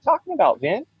like, what are you talking about,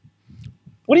 Vin?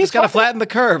 What are you just got to flatten the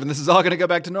curve, and this is all going to go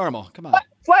back to normal. Come on.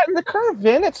 Flatten the curve,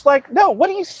 Vin. It's like, no, what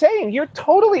are you saying? You're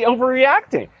totally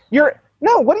overreacting.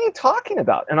 What are you talking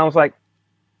about? And I was like,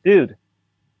 dude,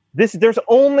 there's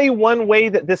only one way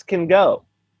that this can go.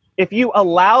 If you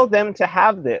allow them to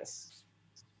have this,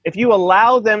 if you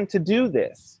allow them to do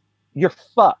this, you're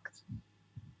fucked.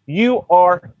 You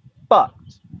are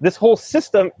fucked. This whole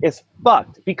system is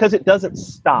fucked because it doesn't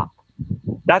stop.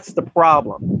 That's the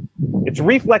problem. It's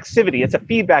reflexivity. It's a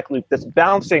feedback loop that's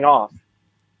bouncing off.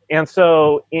 And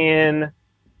so in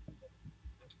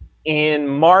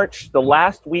March, the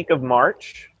last week of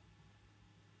March,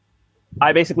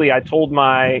 I told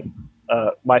my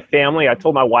family, I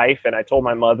told my wife, and I told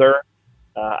my mother.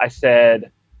 I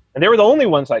said, and they were the only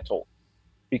ones I told,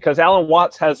 because Alan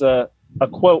Watts has a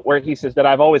quote where he says that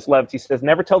I've always loved. He says,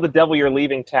 "Never tell the devil you're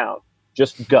leaving town.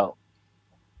 Just go."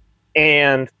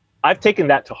 And I've taken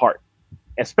that to heart,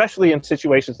 especially in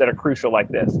situations that are crucial like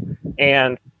this.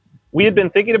 And we had been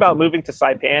thinking about moving to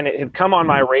Saipan. It had come on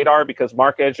my radar because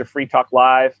Mark Edge of Free Talk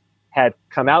Live had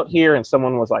come out here, and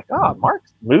someone was like, Mark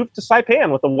moved to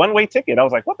Saipan with a one-way ticket. I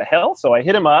was like, what the hell? So I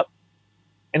hit him up,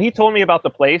 and he told me about the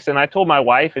place, and I told my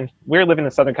wife, and we're living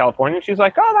in Southern California, and she's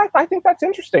like, I think that's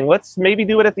interesting. Let's maybe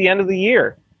do it at the end of the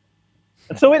year.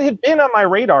 And so it had been on my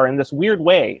radar in this weird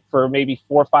way for maybe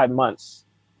 4 or 5 months.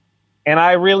 And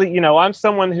I really, I'm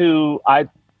someone who I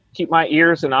keep my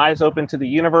ears and eyes open to the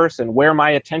universe and where my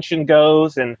attention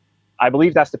goes. And I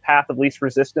believe that's the path of least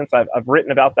resistance. I've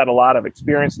written about that a lot. I've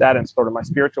experienced that in sort of my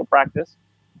spiritual practice.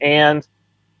 And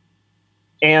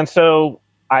so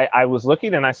I was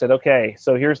looking, and I said, okay,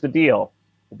 so here's the deal.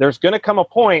 There's going to come a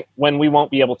point when we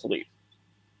won't be able to leave.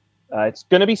 It's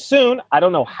going to be soon. I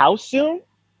don't know how soon,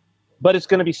 but it's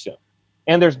going to be soon.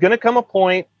 And there's going to come a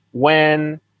point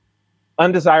when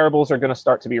undesirables are going to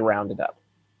start to be rounded up.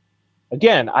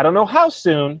 Again, I don't know how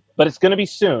soon, but it's going to be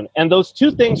soon. And those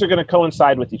two things are going to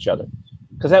coincide with each other.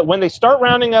 Because when they start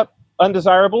rounding up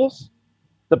undesirables,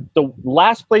 the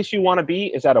last place you want to be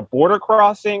is at a border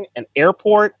crossing, an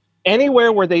airport,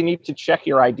 anywhere where they need to check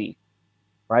your ID,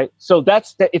 right? So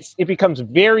it becomes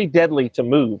very deadly to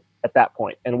move at that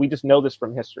point. And we just know this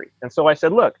from history. And so I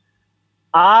said, look,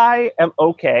 I am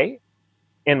okay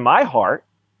in my heart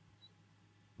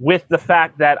with the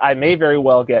fact that I may very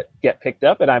well get picked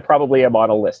up, and I probably am on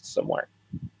a list somewhere.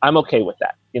 I'm okay with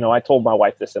that. I told my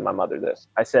wife this and my mother this.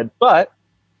 I said, but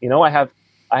I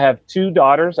have two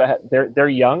daughters. They're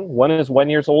young. One is 1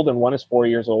 year old and one is 4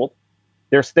 years old.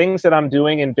 There's things that I'm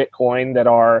doing in Bitcoin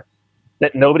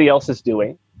that nobody else is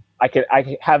doing. I can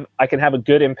have a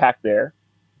good impact there.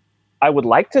 I would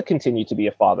like to continue to be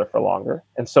a father for longer.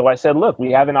 And so I said, look,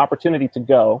 we have an opportunity to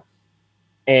go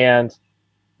and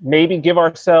maybe give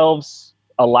ourselves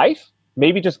a life,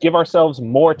 maybe just give ourselves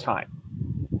more time.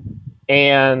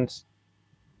 And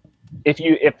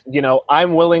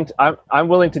I'm willing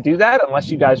to do that, unless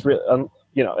you guys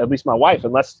at least my wife,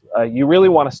 unless you really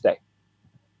want to stay.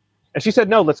 And she said,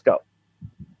 no, let's go.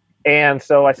 And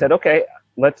so I said, okay,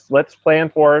 let's plan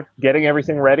for getting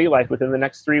everything ready, like within the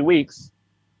next 3 weeks.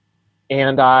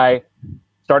 And I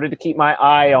started to keep my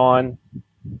eye on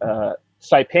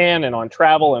Saipan and on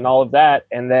travel and all of that.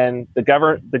 And then the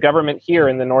government here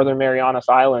in the Northern Marianas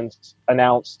Islands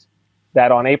announced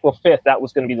that on April 5th, that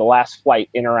was going to be the last flight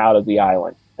in or out of the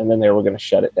island. And then they were going to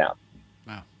shut it down.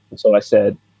 Wow. And so I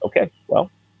said, okay, well,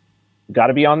 got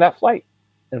to be on that flight.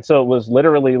 And so it was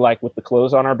literally like with the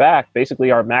clothes on our back,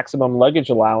 basically our maximum luggage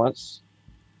allowance.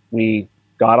 We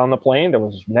got on the plane. There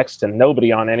was next to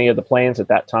nobody on any of the planes at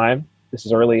that time. This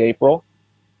is early April.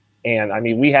 And I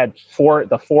mean, we had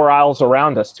the 4 aisles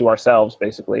around us to ourselves,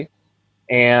 basically,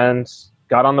 and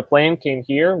got on the plane, came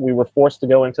here. We were forced to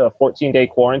go into a 14-day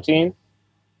quarantine,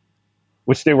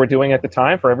 which they were doing at the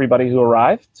time for everybody who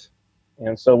arrived.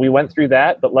 And so we went through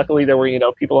that. But luckily, there were,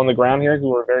 people on the ground here who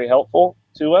were very helpful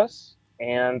to us.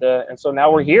 And so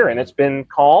now we're here, and it's been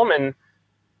calm. And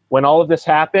when all of this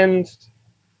happened,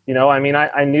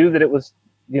 I knew that it was,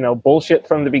 bullshit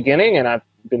from the beginning, and I've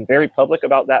been very public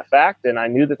about that fact. And I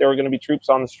knew that there were going to be troops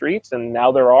on the streets, and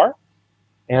now there are,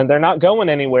 and they're not going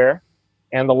anywhere.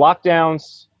 And the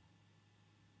lockdowns,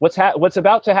 what's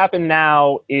about to happen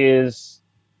now is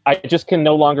I just can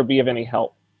no longer be of any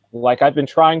help. Like, I've been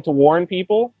trying to warn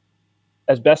people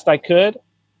as best I could,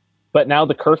 but now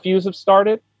the curfews have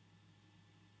started.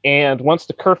 And once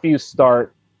the curfews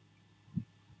start,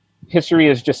 history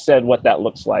has just said what that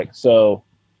looks like. So,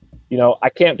 I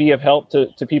can't be of help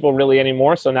to people really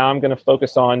anymore. So now I'm going to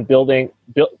focus on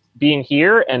being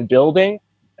here and building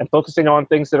and focusing on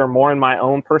things that are more in my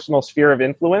own personal sphere of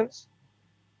influence.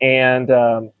 And,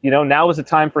 now is a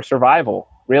time for survival,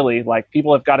 really. Like,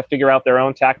 people have got to figure out their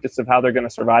own tactics of how they're going to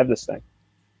survive this thing.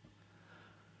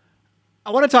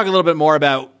 I want to talk a little bit more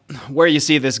about where you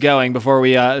see this going before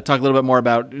we talk a little bit more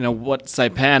about what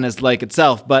Saipan is like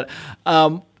itself. But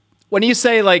when you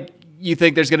say like you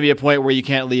think there's going to be a point where you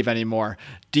can't leave anymore,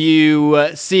 do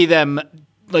you see them?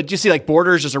 Like, do you see like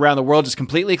borders just around the world just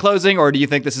completely closing, or do you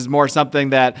think this is more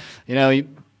something that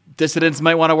dissidents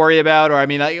might want to worry about? Or I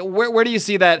mean, like, where do you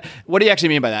see that? What do you actually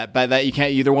mean by that? By that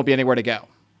there won't be anywhere to go.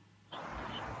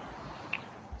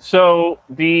 So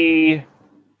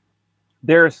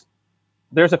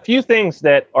there's a few things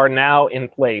that are now in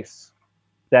place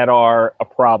that are a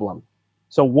problem.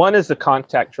 So one is the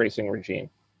contact tracing regime.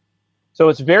 So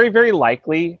it's very, very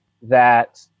likely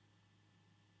that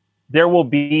there will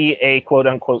be a quote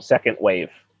unquote second wave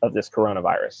of this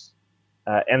coronavirus.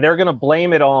 And they're going to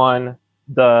blame it on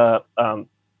the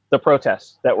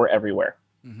protests that were everywhere.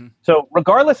 Mm-hmm. So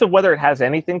regardless of whether it has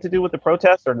anything to do with the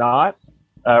protests or not,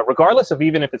 regardless of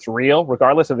even if it's real,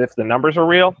 regardless of if the numbers are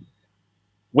real,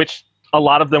 which a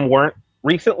lot of them weren't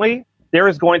recently, there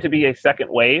is going to be a second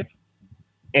wave.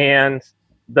 And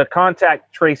the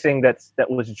contact tracing that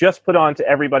was just put on to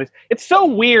everybody's. It's so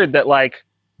weird that, like,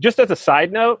 just as a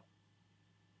side note,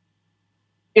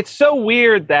 it's so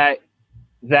weird that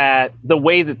the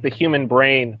way that the human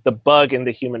brain, the bug in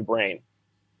the human brain,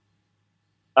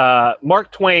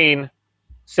 Mark Twain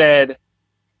said,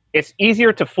 it's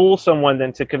easier to fool someone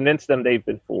than to convince them they've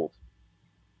been fooled.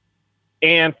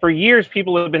 And for years,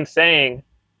 people have been saying,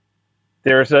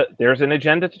 there's an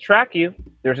agenda to track you.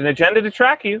 There's an agenda to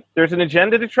track you. There's an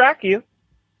agenda to track you.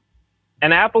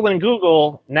 And Apple and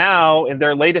Google now, in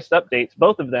their latest updates,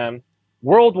 both of them,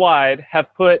 worldwide,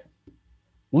 have put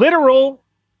literal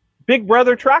Big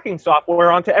Brother tracking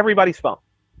software onto everybody's phone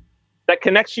that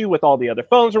connects you with all the other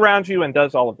phones around you and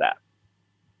does all of that.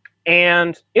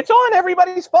 And it's on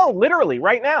everybody's phone, literally,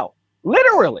 right now.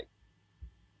 Literally.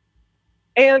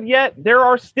 And yet there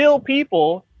are still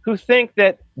people who think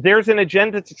that there's an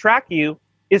agenda to track you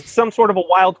is some sort of a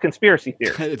wild conspiracy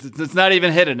theory. It's not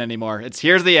even hidden anymore. It's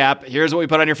here's the app. Here's what we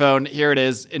put on your phone. Here it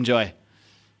is. Enjoy.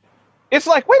 It's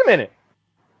like, wait a minute.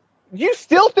 You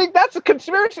still think that's a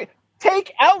conspiracy?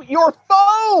 Take out your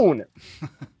phone.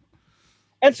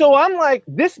 And so I'm like,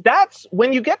 that's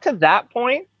when you get to that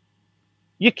point,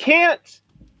 you can't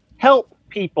help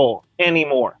people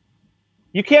anymore.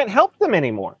 You can't help them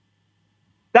anymore.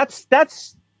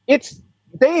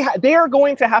 They are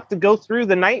going to have to go through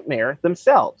the nightmare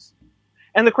themselves.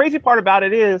 And the crazy part about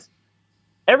it is,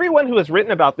 everyone who has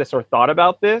written about this or thought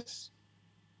about this,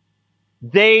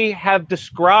 they have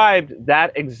described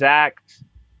that exact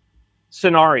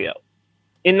scenario.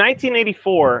 In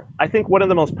 1984, I think one of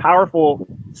the most powerful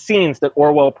scenes that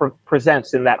Orwell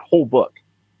presents in that whole book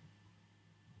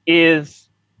is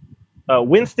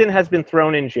Winston has been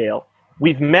thrown in jail.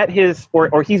 We've met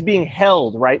or he's being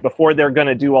held right before they're going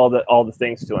to do all the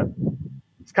things to him.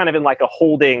 It's kind of in like a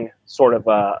holding sort of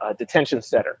a detention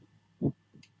center.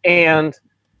 And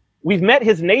we've met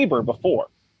his neighbor before.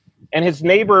 And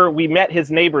we met his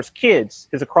neighbor's kids,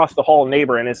 his across the hall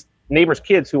neighbor and his neighbor's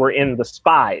kids who were in the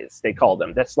spies, they call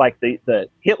them. That's like the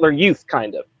Hitler Youth,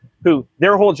 kind of, who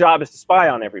their whole job is to spy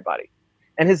on everybody.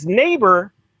 And his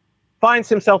neighbor finds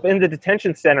himself in the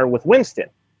detention center with Winston.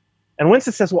 And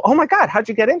Winston says, well, oh my God, how'd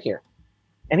you get in here?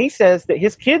 And he says that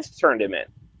his kids turned him in,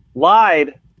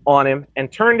 lied on him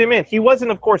and turned him in. He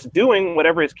wasn't, of course, doing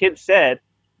whatever his kids said,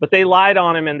 but they lied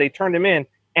on him and they turned him in.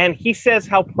 And he says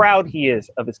how proud he is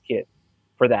of his kid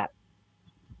for that.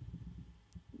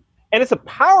 And it's a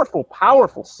powerful,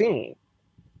 powerful scene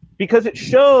because it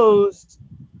shows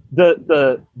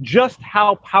the just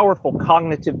how powerful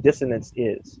cognitive dissonance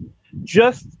is.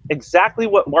 Just exactly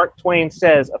what Mark Twain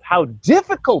says of how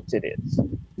difficult it is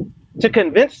to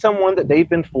convince someone that they've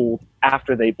been fooled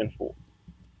after they've been fooled.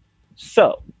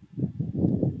 So,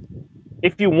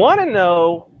 if you want to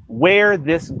know where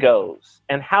this goes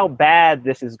and how bad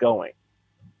this is going,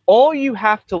 all you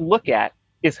have to look at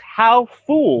is how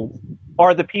fooled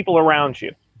are the people around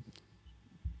you.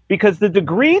 Because the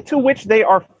degree to which they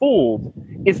are fooled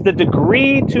is the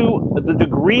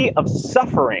degree of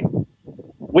suffering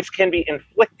which can be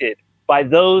inflicted by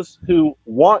those who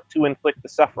want to inflict the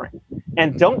suffering.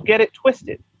 And don't get it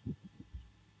twisted.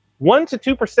 1%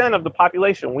 to 2% of the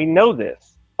population, we know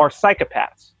this, are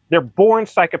psychopaths. They're born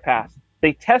psychopaths.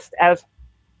 They test as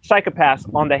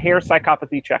psychopaths on the Hare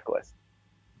psychopathy checklist.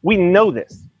 We know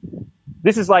this.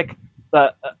 This is like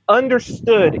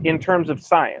understood in terms of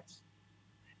science.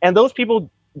 And those people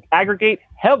aggregate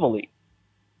heavily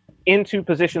into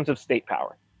positions of state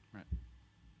power. Right.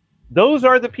 Those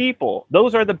are the people,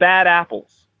 those are the bad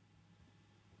apples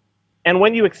And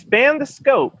when you expand the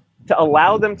scope to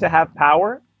allow them to have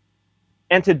power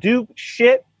and to do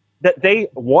shit that they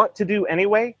want to do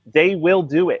anyway, they will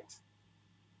do it.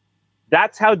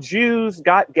 That's how Jews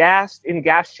got gassed in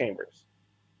gas chambers.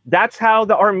 That's how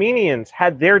the Armenians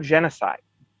had their genocide.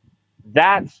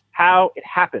 That's how it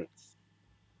happens.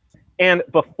 And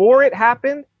before it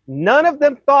happened, none of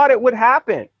them thought it would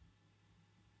happen.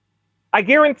 I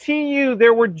guarantee you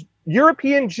there were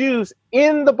European Jews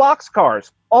in the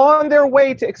boxcars on their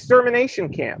way to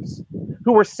extermination camps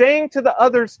who were saying to the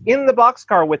others in the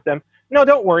boxcar with them, no,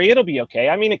 don't worry, it'll be okay.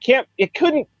 I mean,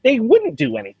 they wouldn't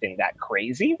do anything that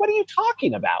crazy. What are you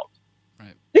talking about?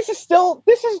 Right. This is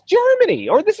Germany,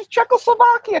 or this is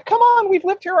Czechoslovakia. Come on, we've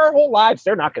lived here our whole lives.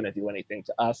 They're not going to do anything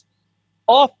to us.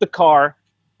 Off the car,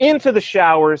 into the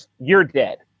showers, you're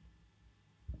dead.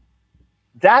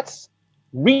 That's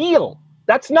real.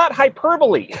 That's not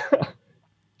hyperbole.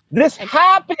 This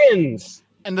happens.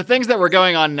 And the things that were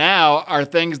going on now are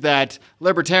things that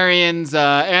libertarians,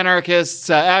 anarchists,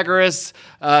 agorists,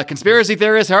 conspiracy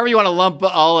theorists, however you want to lump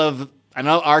all of, I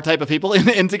know, our type of people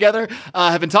in together,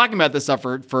 have been talking about this stuff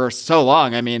for so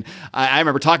long. I mean, I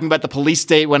remember talking about the police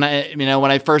state when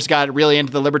I first got really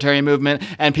into the libertarian movement,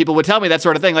 and people would tell me that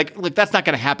sort of thing. Like, look, that's not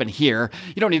going to happen here.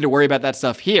 You don't need to worry about that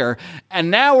stuff here. And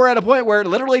now we're at a point where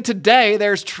literally today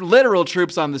there's literal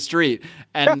troops on the street,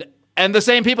 and the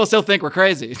same people still think we're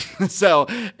crazy. So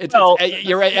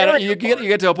you're right. You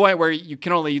get to a point where you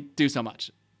can only do so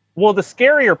much. Well, the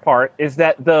scarier part is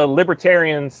that the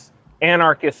libertarians,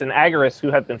 anarchists, and agorists who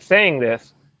have been saying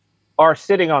this are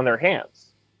sitting on their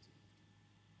hands.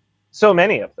 So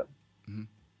many of them. Mm-hmm.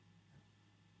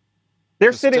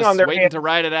 They're sitting on their waiting hands to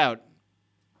ride it out.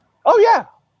 Oh yeah.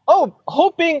 Oh,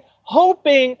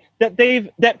 hoping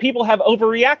that people have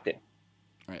overreacted.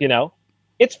 Right. You know,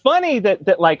 it's funny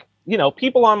that like, you know,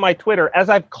 people on my Twitter, as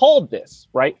I've called this,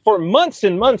 right, for months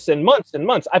and months and months and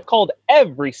months, I've called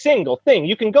every single thing.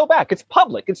 You can go back. It's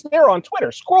public. It's there on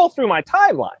Twitter. Scroll through my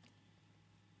timeline.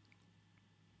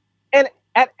 And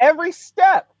at every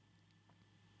step,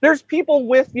 there's people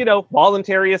with, you know,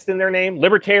 voluntarist in their name,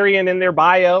 libertarian in their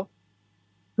bio,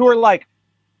 who are like,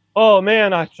 oh,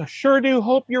 man, I sure do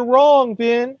hope you're wrong,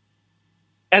 Ben.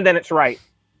 And then it's right.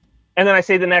 And then I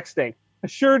say the next thing. I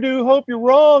sure do hope you're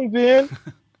wrong, Ben.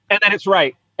 And then it's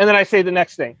right. And then I say the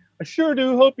next thing. I sure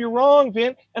do hope you're wrong,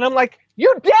 Vin. And I'm like,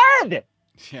 you're dead.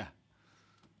 Yeah.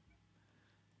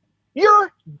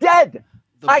 You're dead.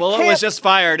 The bullet was just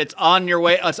fired. It's on your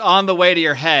way. It's on the way to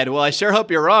your head. Well, I sure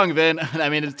hope you're wrong, Vin. I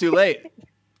mean, it's too late.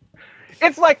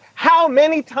 It's like, how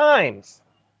many times,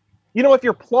 you know, if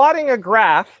you're plotting a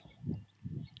graph,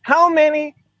 how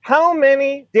many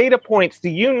data points do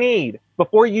you need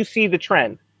before you see the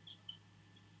trend?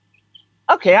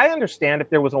 Okay, I understand if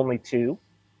there was only 2.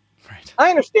 Right. I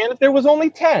understand if there was only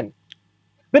 10.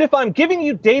 But if I'm giving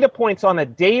you data points on a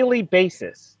daily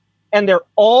basis and they're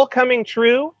all coming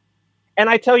true, and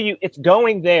I tell you it's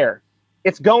going there,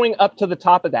 it's going up to the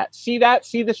top of that. See that?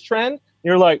 See this trend?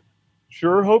 You're like,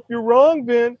 sure hope you're wrong,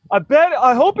 Vin.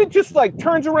 I hope it just like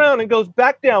turns around and goes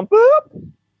back down. Boop.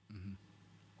 Mm-hmm.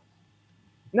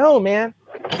 No, man.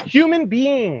 Human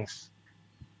beings.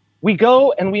 We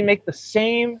go and we make the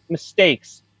same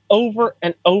mistakes over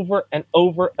and over and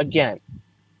over again.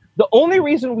 The only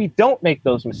reason we don't make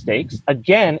those mistakes,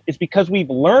 again, is because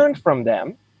we've learned from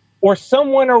them, or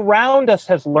someone around us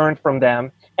has learned from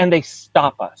them, and they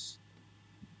stop us.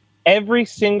 Every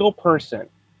single person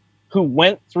who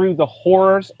went through the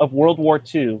horrors of World War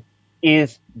II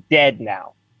is dead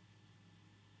now.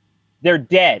 They're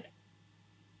dead.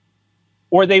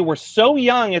 Or they were so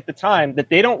young at the time that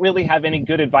they don't really have any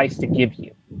good advice to give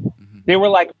you. Mm-hmm. They were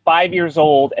like 5 years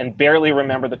old and barely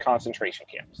remember the concentration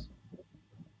camps.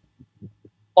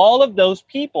 All of those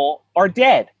people are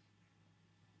dead.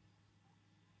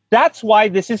 That's why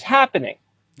this is happening.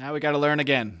 Now we got to learn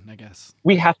again, I guess.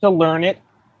 We have to learn it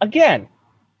again.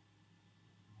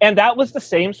 And that was the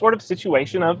same sort of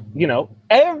situation of, you know,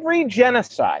 every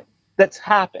genocide that's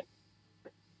happened.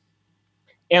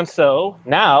 And so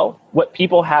now what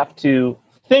people have to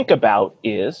think about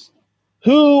is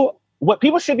what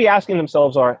people should be asking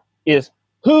themselves is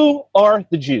who are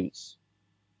the Jews?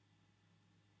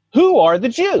 Who are the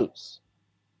Jews?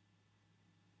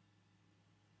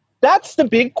 That's the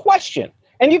big question.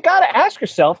 And you got to ask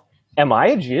yourself, am I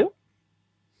a Jew?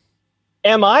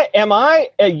 Am I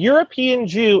a European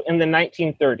Jew in the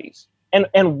 1930s? And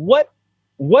what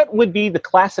would be the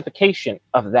classification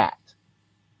of that?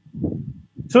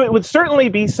 So it would certainly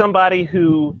be somebody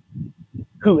who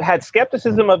had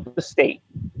skepticism of the state,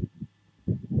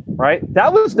 right?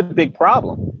 That was the big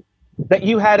problem. that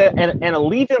you had an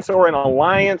allegiance or an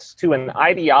alliance to an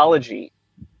ideology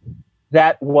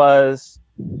that was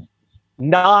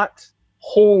not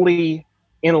wholly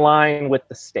in line with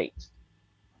the state.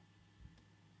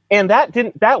 And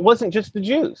that wasn't just the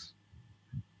Jews.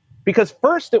 Because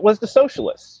first it was the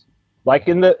socialists. Like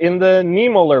in the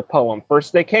Niemöller poem,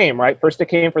 first they came, right? First they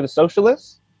came for the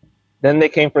socialists, then they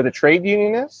came for the trade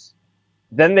unionists,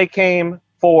 then they came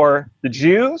for the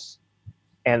Jews,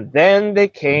 and then they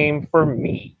came for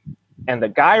me. And the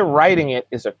guy writing it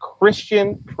is a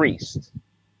Christian priest.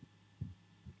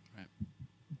 Right.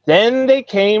 Then they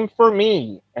came for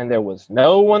me, and there was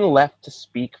no one left to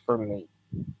speak for me.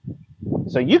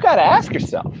 So you got to ask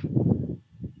yourself,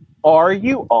 are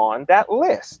you on that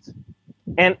list?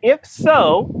 And if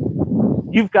so,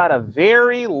 you've got a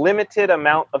very limited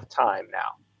amount of time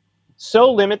now.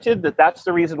 So limited that that's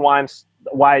the reason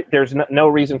why there's no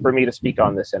reason for me to speak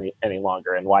on this any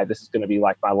longer, and why this is going to be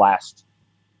like my last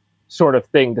sort of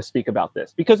thing to speak about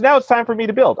this. Because now it's time for me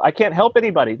to build. I can't help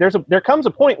anybody. There comes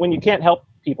a point when you can't help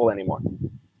people anymore,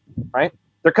 right?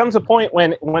 There comes a point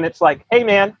when it's like, hey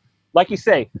man, like you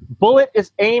say, bullet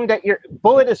is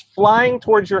flying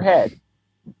towards your head.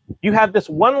 You have this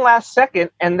one last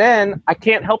second, and then I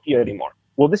can't help you anymore.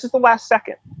 Well, this is the last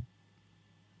second.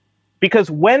 Because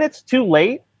when it's too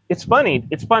late, it's funny,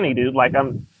 dude. Like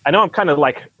I know I'm kind of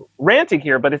like ranting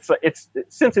here, but it's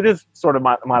since it is sort of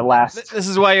my last. This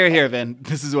is why you're here, Vin.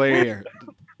 This is why you're here.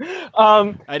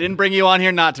 I didn't bring you on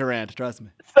here not to rant. Trust me.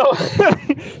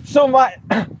 So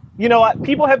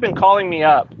people have been calling me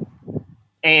up,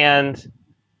 and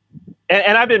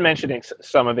I've been mentioning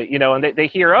some of it, and they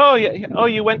hear, oh,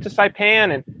 you went to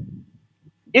Saipan, and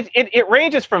it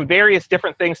ranges from various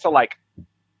different things to like,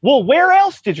 well, where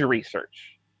else did you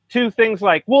research? To things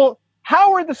like, well,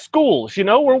 how are the schools?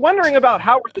 We're wondering about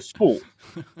how are the schools.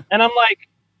 And I'm like,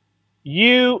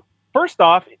 first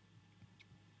off,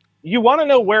 you want to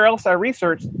know where else I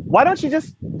researched? Why don't you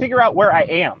just figure out where I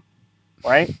am,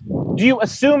 right? Do you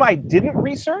assume I didn't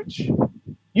research?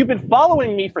 You've been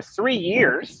following me for 3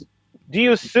 years. Do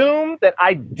you assume that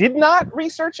I did not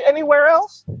research anywhere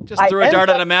else? Just threw a dart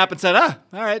on a map and said, all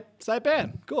right,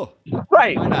 Saipan, cool.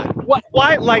 Right. Why not?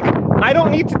 Why? Like, I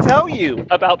don't need to tell you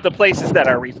about the places that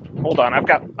I researched. Hold on, I've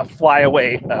got a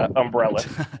flyaway umbrella.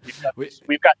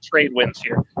 We've got trade winds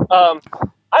here.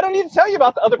 I don't need to tell you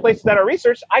about the other places that I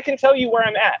researched. I can tell you where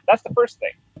I'm at. That's the first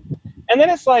thing. And then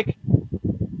it's like,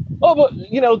 oh, but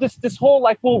this whole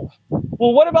like, well,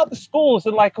 what about the schools?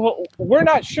 And like, well, we're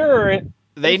not sure.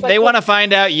 They want to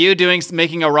find out you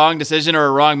making a wrong decision or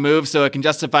a wrong move, so it can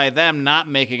justify them not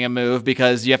making a move,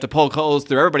 because you have to pull holes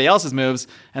through everybody else's moves,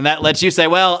 and that lets you say,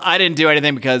 well, I didn't do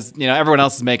anything because everyone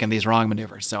else is making these wrong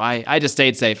maneuvers, so I just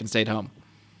stayed safe and stayed home.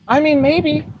 I mean,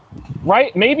 maybe,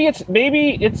 right? Maybe it's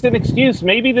an excuse.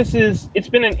 Maybe it's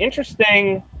been an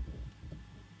interesting,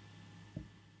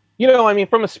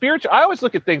 from a spiritual. I always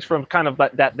look at things from kind of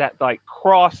that like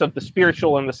cross of the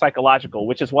spiritual and the psychological,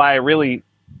 which is why I really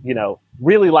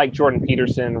like Jordan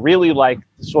Peterson, really like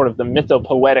sort of the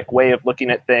mythopoetic way of looking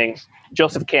at things,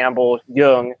 Joseph Campbell,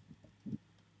 Jung,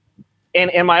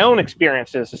 and my own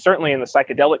experiences, certainly in the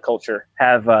psychedelic culture,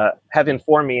 have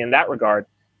informed me in that regard.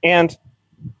 And,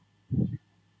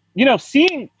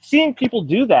 seeing people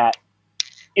do that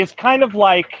is kind of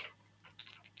like,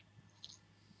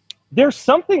 there's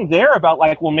something there about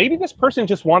like, well, maybe this person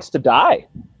just wants to die,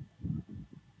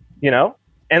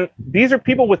 And these are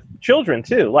people with children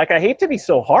too. Like, I hate to be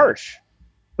so harsh,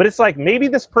 but it's like, maybe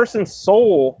this person's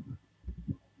soul,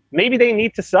 maybe they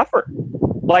need to suffer.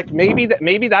 Like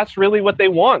maybe that's really what they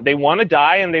want. They want to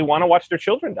die and they want to watch their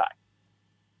children die.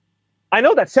 I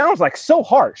know that sounds like so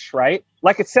harsh, right?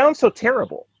 Like it sounds so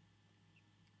terrible,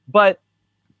 but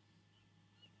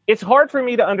it's hard for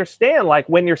me to understand. Like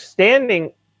when you're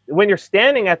standing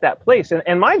at that place,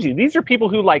 and mind you, these are people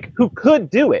who could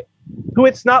do it, who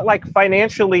it's not like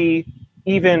financially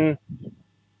even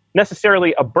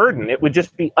necessarily a burden. It would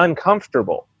just be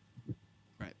uncomfortable,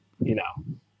 right?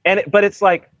 But it's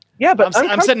like, yeah, but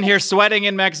I'm sitting here sweating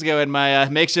in Mexico in my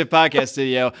makeshift podcast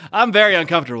studio. I'm very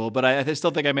uncomfortable, but I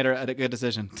still think I made a good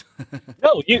decision.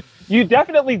 No, you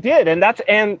definitely did,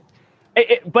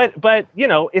 but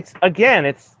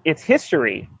it's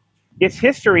history. It's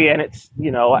history, and it's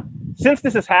since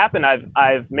this has happened,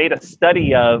 I've made a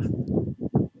study of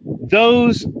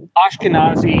those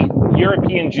Ashkenazi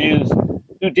European Jews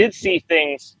who did see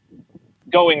things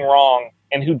going wrong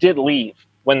and who did leave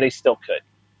when they still could.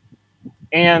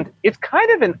 And it's kind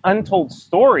of an untold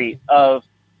story of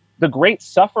the great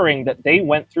suffering that they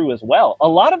went through as well. A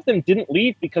lot of them didn't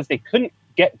leave because they couldn't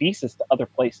get visas to other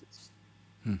places.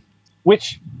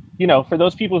 Which, for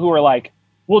those people who are like,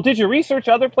 Well, did you research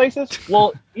other places?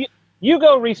 Well, you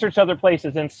go research other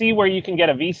places and see where you can get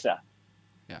a visa.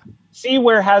 Yeah. See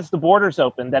where has the borders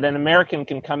open that an American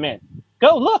can come in.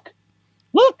 Go look.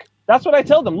 That's what I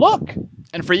tell them. Look.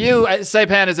 And for you,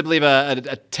 Saipan is, I believe,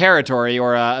 a territory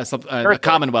or a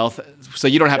commonwealth, so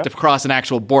you don't have to cross an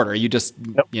actual border. You just,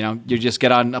 you just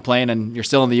get on a plane and you're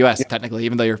still in the U.S. technically,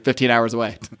 even though you're 15 hours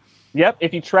away. Yep.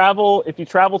 If you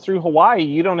travel through Hawaii,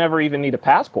 you don't ever even need a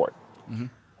passport. Mm-hmm.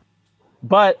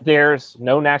 But there's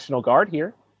no National Guard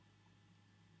here.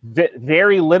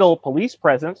 Very little police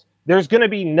presence. There's going to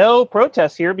be no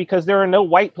protests here because there are no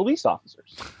white police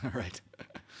officers. Right.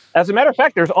 As a matter of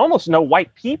fact, there's almost no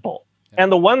white people. And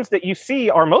the ones that you see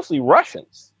are mostly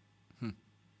Russians.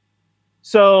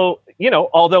 So,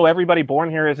 although everybody born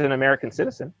here is an American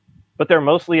citizen, but they're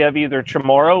mostly of either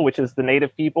Chamorro, which is the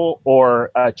native people,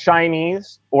 or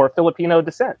Chinese or Filipino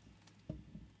descent.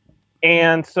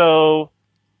 And so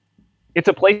it's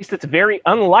a place that's very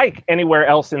unlike anywhere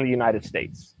else in the United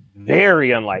States.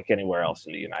 Very unlike anywhere else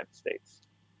in the United States.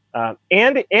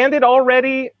 And it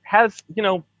already has,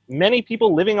 many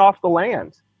people living off the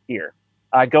land here.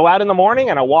 I go out in the morning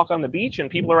and I walk on the beach and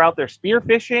people are out there spear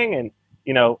fishing and,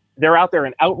 they're out there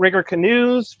in outrigger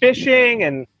canoes fishing.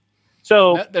 And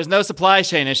so there's no supply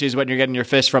chain issues when you're getting your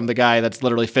fish from the guy that's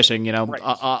literally fishing,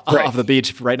 off the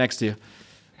beach right next to you.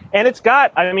 And it's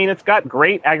got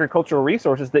great agricultural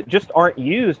resources that just aren't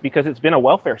used because it's been a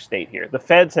welfare state here. The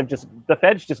feds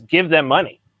just give them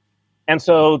money. And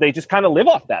so they just kind of live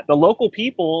off that. The local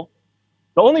people,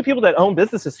 the only people that own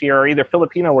businesses here are either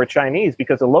Filipino or Chinese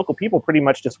because the local people pretty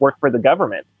much just work for the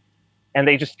government and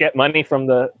they just get money from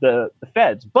the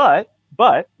feds. But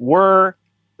were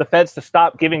the feds to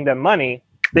stop giving them money,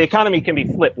 the economy can be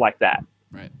flipped like that.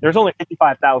 Right. There's only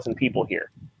 55,000 people here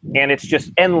and it's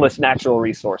just endless natural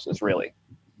resources, really.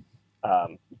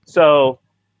 So,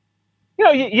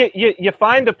 you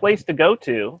find a place to go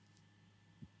to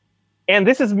and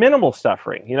this is minimal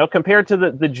suffering, compared to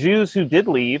the Jews who did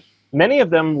leave. Many of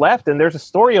them left, and there's a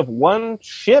story of one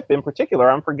ship in particular,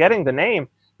 I'm forgetting the name,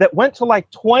 that went to like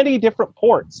 20 different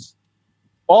ports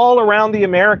all around the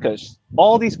Americas,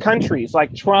 all these countries,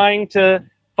 like trying to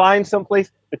find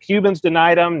someplace. The Cubans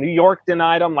denied them, New York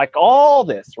denied them, like all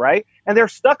this, right? And they're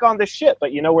stuck on this ship,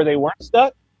 but you know where they weren't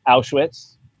stuck?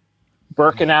 Auschwitz,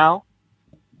 Birkenau.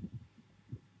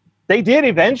 They did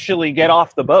eventually get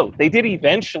off the boat. They did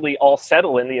eventually all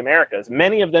settle in the Americas.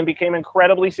 Many of them became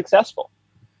incredibly successful.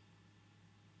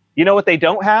 You know what they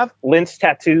don't have? Lynch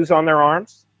tattoos on their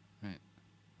arms. Right.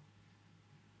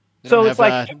 So it's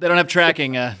like they don't have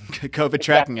tracking, COVID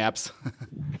tracking apps.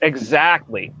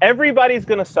 Exactly. Everybody's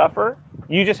going to suffer.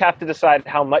 You just have to decide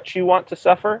how much you want to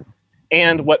suffer.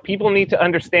 And what people need to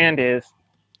understand is,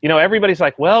 everybody's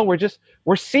like, well,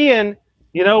 we're seeing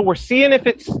if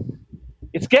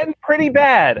it's getting pretty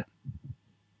bad.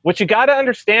 What you got to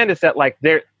understand is that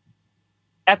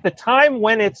at the time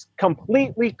when it's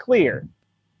completely clear,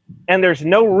 and there's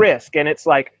no risk, and it's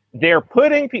like they're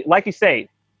putting, like you say,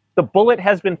 the bullet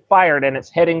has been fired and it's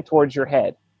heading towards your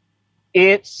head.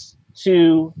 It's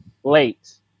too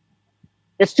late.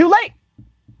 It's too late.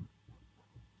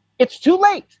 It's too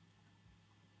late.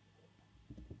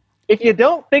 If you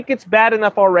don't think it's bad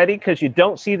enough already because you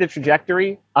don't see the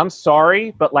trajectory, I'm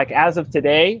sorry, but as of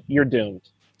today, you're doomed.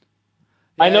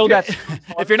 I know that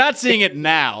if you're not seeing it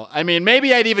now, I mean,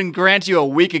 maybe I'd even grant you a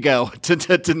week ago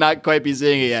to not quite be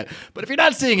seeing it yet. But if you're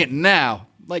not seeing it now,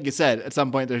 like you said, at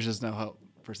some point there's just no hope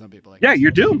for some people. You're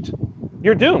doomed.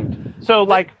 You're doomed. So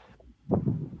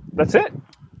that's it.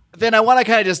 Then I want to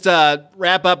kind of just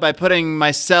wrap up by putting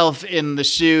myself in the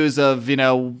shoes of,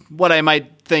 what I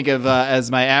might think of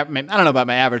as I don't know about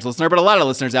my average listener, but a lot of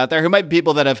listeners out there who might be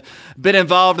people that have been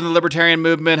involved in the libertarian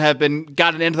movement, have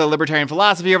gotten into the libertarian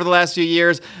philosophy over the last few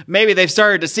years. Maybe they've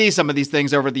started to see some of these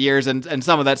things over the years and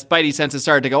some of that spidey sense has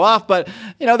started to go off, but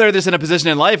they're just in a position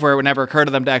in life where it would never occur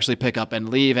to them to actually pick up and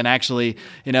leave and actually,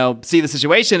 see the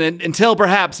situation until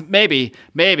perhaps maybe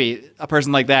a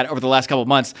person like that over the last couple of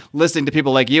months listening to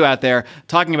people like you out there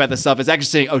talking about this stuff is actually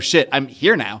saying, oh shit, I'm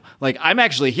here now. I'm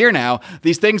actually here now.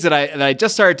 These things that I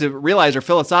just started to realize are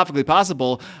philosophically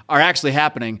possible are actually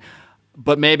happening.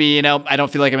 But maybe, I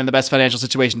don't feel like I'm in the best financial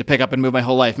situation to pick up and move my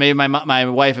whole life. Maybe my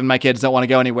wife and my kids don't want to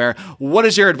go anywhere. What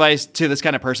is your advice to this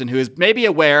kind of person who is maybe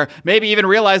aware, maybe even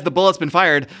realized the bullet's been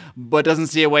fired, but doesn't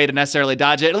see a way to necessarily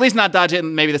dodge it, at least not dodge it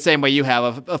in maybe the same way you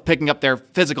have of picking up their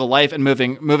physical life and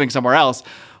moving somewhere else?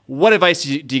 What advice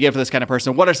do you give for this kind of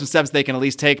person? What are some steps they can at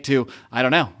least take to, I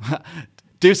don't know,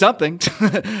 do something,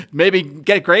 maybe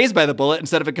get grazed by the bullet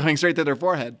instead of it going straight through their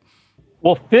forehead?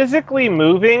 Well, physically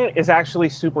moving is actually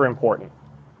super important.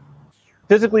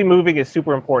 physically moving is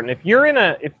super important. If you're in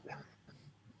if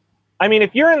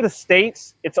you're in the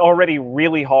States, it's already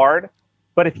really hard.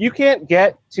 But if you can't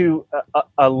get to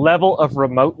a level of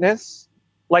remoteness,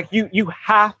 like you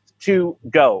have to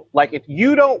go. Like if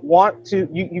you don't want to,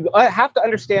 you have to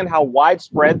understand how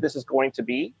widespread this is going to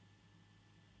be.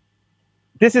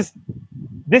 This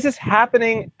is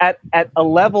happening at a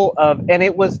level of, and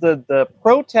it was the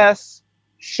protests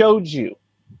showed you.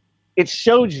 It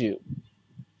showed you.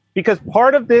 Because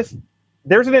part of this,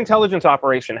 there's an intelligence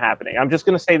operation happening. I'm just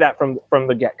going to say that from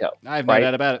the get-go. I have no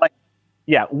doubt about it. Like,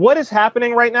 yeah, what is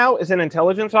happening right now is an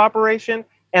intelligence operation,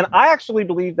 and I actually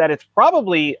believe that it's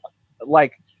probably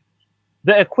like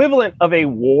the equivalent of a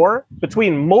war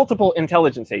between multiple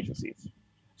intelligence agencies.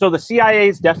 So the CIA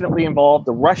is definitely involved,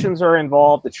 the Russians are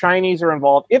involved, the Chinese are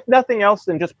involved, if nothing else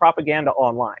than just propaganda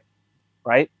online,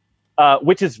 right?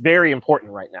 Which is very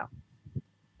important right now.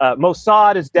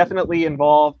 Mossad is definitely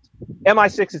involved.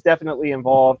 MI6 is definitely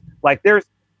involved. Like there's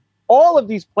all of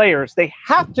these players, they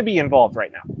have to be involved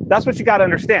right now. That's what you got to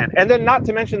understand. And then not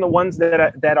to mention the ones that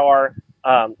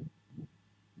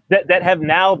have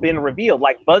now been revealed.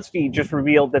 Like BuzzFeed just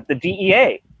revealed that the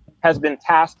DEA has been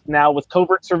tasked now with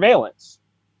covert surveillance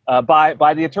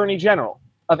by the Attorney General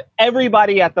of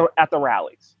everybody at the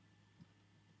rallies.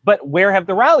 But where have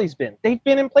the rallies been? They've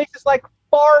been in places like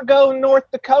Fargo, North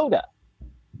Dakota,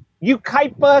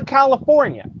 Yucaipa,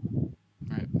 California.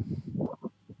 Right.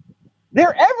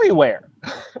 They're everywhere.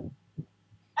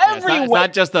 Everywhere. It's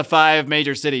not just the 5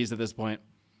 major cities at this point.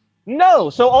 No.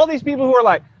 So all these people who are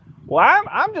like, well,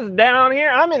 I'm just down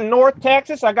here. I'm in North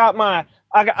Texas. I got my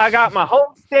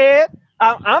homestead.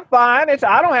 I'm fine.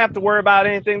 I don't have to worry about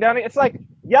anything down here. It's like,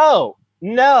 yo,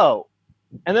 no.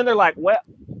 And then they're like, well,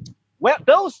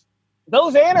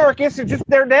 those anarchists are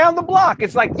they're down the block.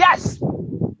 It's like, yes,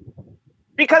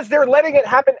 because they're letting it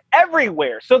happen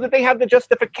everywhere so that they have the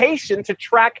justification to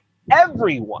track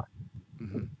everyone.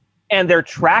 Mm-hmm. And they're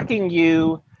tracking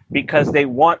you because they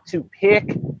want to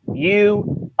pick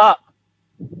you up.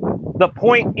 The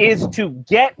point is to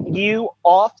get you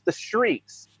off the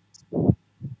streets.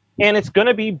 And it's going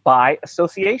to be by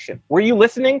association. Were you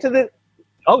listening to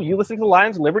you listen to the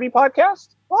Lions of Liberty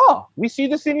podcast? Oh, we see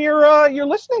this in your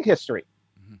listening history.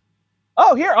 Mm-hmm.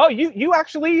 Oh, here. Oh, you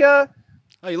actually...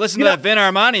 you listened to that Vin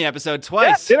Armani episode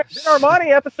twice. Yeah, Vin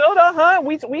Armani episode,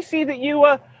 We see that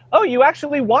you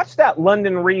actually watched that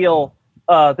London Reel,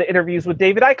 the interviews with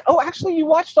David Icke. Oh, actually, you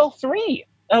watched all 3.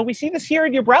 We see this here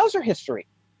in your browser history.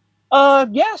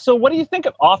 Yeah, so what do you think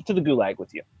of Off to the Gulag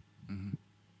with you?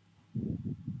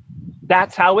 Mm-hmm.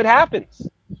 That's how it happens.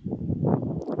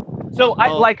 So I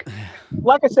like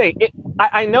I say,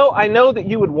 I know that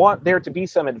you would want there to be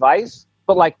some advice,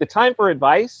 but like the time for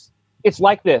advice, it's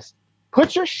like this.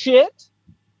 Put your shit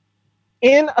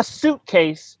in a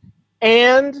suitcase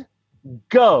and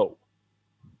go.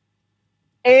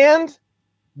 And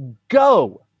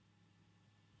go.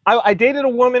 I dated a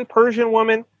woman, Persian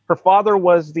woman. Her father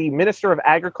was the Minister of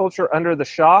Agriculture under the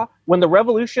Shah. When the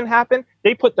revolution happened,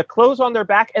 they put the clothes on their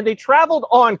back and they traveled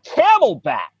on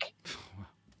camelback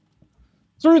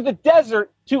through the desert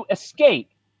to escape.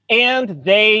 And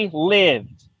they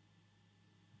lived.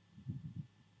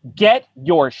 Get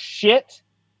your shit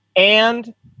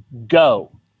and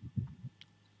go.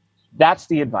 That's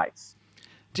the advice.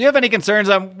 Do you have any concerns?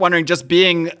 I'm wondering, just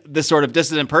being this sort of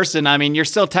dissident person, I mean, you're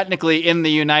still technically in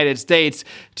the United States.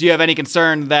 Do you have any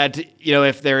concern that,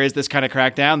 if there is this kind of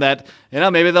crackdown, that,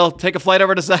 maybe they'll take a flight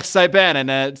over to Saipan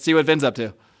and see what Vin's up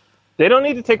to? They don't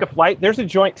need to take a flight. There's a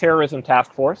joint terrorism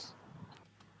task force.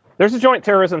 There's a joint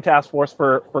terrorism task force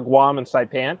for Guam and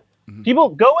Saipan. Mm-hmm. People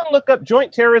go and look up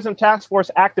Joint Terrorism Task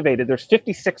Force activated. There's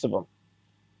 56 of them.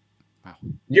 Wow.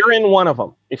 You're in one of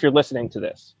them if you're listening to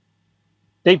this.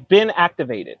 They've been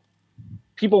activated.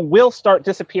 People will start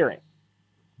disappearing.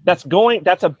 That's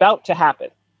about to happen.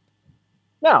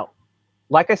 Now,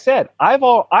 like I said, I'm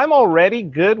already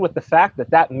good with the fact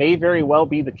that may very well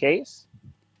be the case,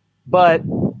 but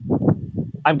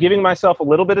I'm giving myself a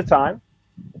little bit of time.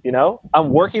 I'm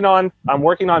working on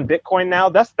Bitcoin now.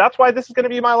 That's why this is going to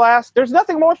be my last. There's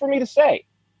nothing more for me to say,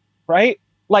 right?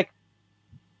 Like,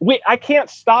 I can't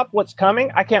stop what's coming.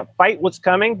 I can't fight what's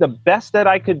coming. The best that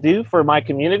I could do for my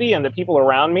community and the people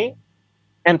around me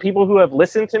and people who have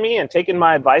listened to me and taken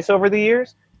my advice over the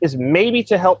years is maybe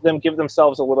to help them give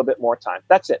themselves a little bit more time.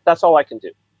 That's it. That's all I can do.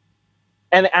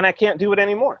 And I can't do it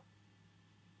anymore.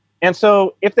 And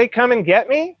so if they come and get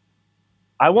me,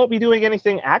 I won't be doing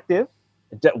anything active.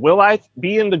 Will I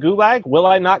be in the gulag? Will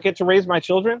I not get to raise my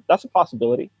children? That's a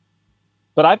possibility.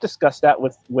 But I've discussed that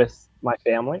with my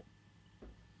family.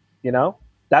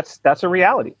 That's a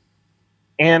reality.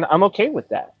 And I'm okay with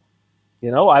that. You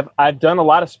know, I've done a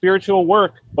lot of spiritual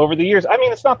work over the years. I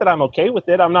mean, it's not that I'm okay with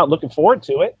it. I'm not looking forward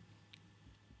to it.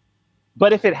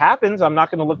 But if it happens, I'm not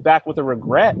going to look back with a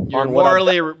regret. You're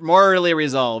morally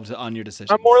resolved on your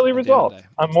decision. I'm morally resolved.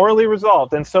 I'm morally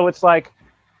resolved. And so it's like,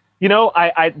 you know,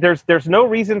 there's no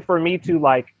reason for me to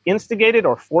like instigate it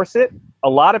or force it. A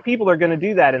lot of people are going to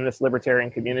do that in this libertarian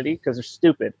community because they're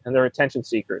stupid and they're attention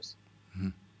seekers. Mm-hmm.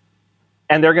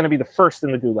 And they're going to be the first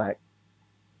in the gulag.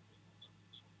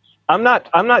 I'm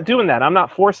not doing that. I'm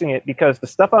not forcing it, because the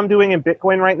stuff I'm doing in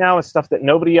Bitcoin right now is stuff that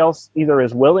nobody else either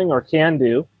is willing or can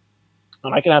do.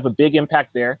 And I can have a big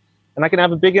impact there, and I can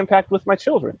have a big impact with my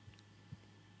children.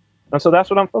 And so that's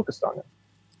what I'm focused on.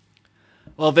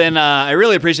 Well, Vin, I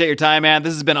really appreciate your time, man.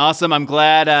 This has been awesome. I'm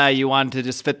glad you wanted to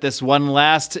just fit this one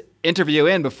last interview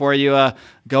in before you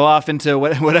go off into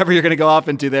whatever you're going to go off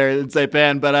into there in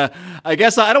Saipan. But I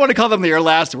guess I don't want to call them your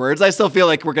last words. I still feel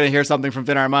like we're going to hear something from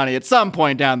Vin Armani at some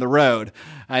point down the road.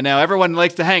 I know everyone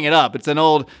likes to hang it up. It's an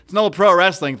old pro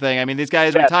wrestling thing. I mean, these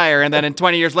guys retire, and then in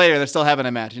 20 years later, they're still having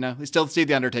a match. You know, they still see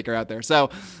the Undertaker out there.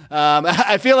 So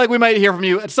I feel like we might hear from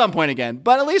you at some point again.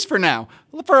 But at least for now,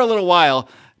 for a little while.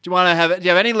 Do you have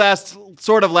any last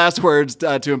words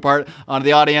to impart on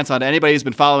the audience, on anybody who's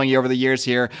been following you over the years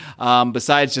here,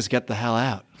 besides just get the hell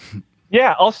out?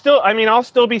 Yeah, I'll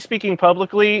still be speaking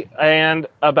publicly and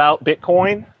about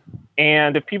Bitcoin.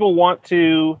 And if people want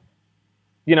to,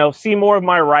 you know, see more of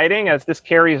my writing as this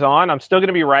carries on, I'm still going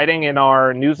to be writing in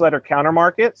our newsletter Counter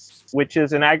Markets, which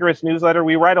is an Agorist newsletter.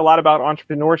 We write a lot about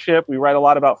entrepreneurship. We write a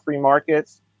lot about free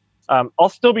markets. I'll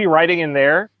still be writing in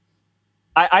there.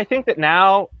 I think that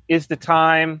now is the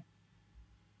time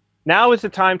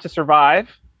to survive.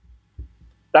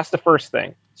 That's the first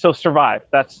thing. So survive.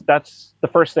 That's the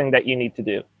first thing that you need to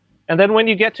do. And then when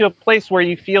you get to a place where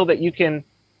you feel that you can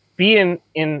be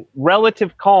in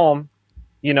relative calm,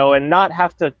 you know, and not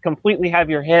have to completely have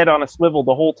your head on a swivel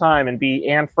the whole time and be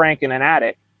Anne Frank in an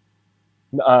attic,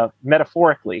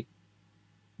 metaphorically,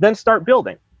 then start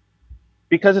building,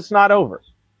 because it's not over.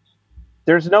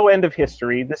 There's no end of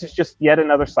history. This is just yet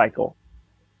another cycle.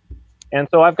 And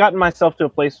so I've gotten myself to a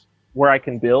place where I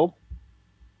can build.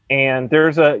 And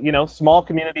there's a, you know, small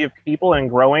community of people and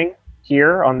growing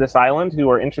here on this island who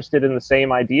are interested in the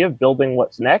same idea of building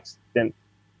what's next and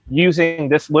using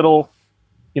this little,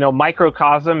 you know,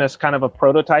 microcosm as kind of a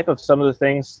prototype of some of the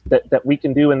things that we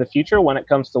can do in the future when it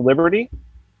comes to liberty.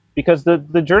 Because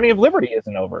the journey of liberty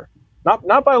isn't over.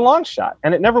 Not by a long shot.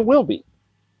 And it never will be.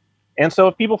 And so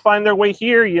if people find their way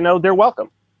here, you know, they're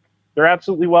welcome. They're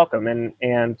absolutely welcome.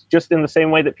 And just in the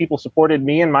same way that people supported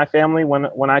me and my family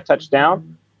when I touched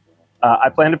down, I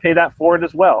plan to pay that forward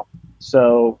as well.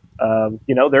 So,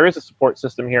 you know, there is a support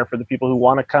system here for the people who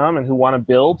want to come and who want to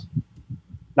build.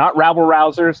 Not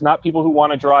rabble-rousers, not people who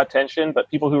want to draw attention, but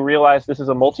people who realize this is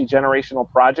a multi-generational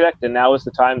project, and now is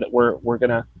the time that we're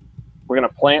gonna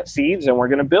plant seeds and we're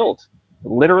gonna build,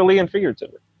 literally and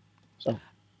figuratively. So.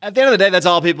 At the end of the day, that's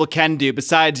all people can do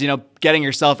besides, you know, getting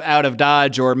yourself out of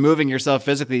Dodge or moving yourself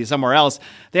physically somewhere else.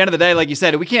 At the end of the day, like you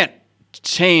said, we can't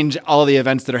change all the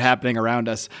events that are happening around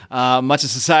us. Much of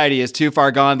society is too far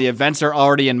gone. The events are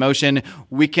already in motion.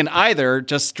 We can either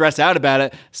just stress out about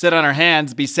it, sit on our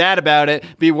hands, be sad about it,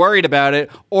 be worried about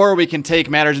it, or we can take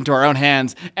matters into our own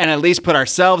hands and at least put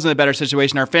ourselves in a better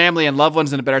situation, our family and loved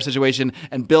ones in a better situation,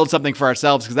 and build something for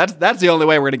ourselves. Because that's the only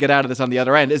way we're going to get out of this on the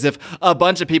other end, is if a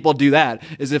bunch of people do that,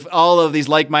 is if all of these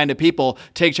like-minded people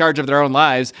take charge of their own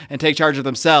lives and take charge of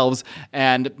themselves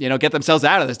and, you know, get themselves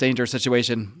out of this dangerous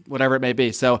situation, whatever it may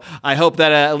be. So I hope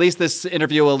that at least this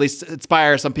interview will at least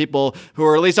inspire some people who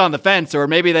are at least on the fence, or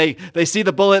maybe they see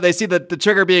the bullet, they see the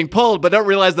trigger being pulled, but don't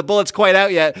realize the bullet's quite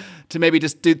out yet, to maybe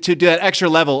just do that extra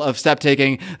level of step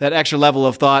taking, that extra level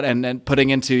of thought and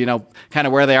putting into, you know, kind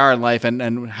of where they are in life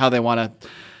and how they want to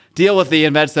deal with the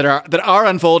events that are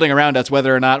unfolding around us.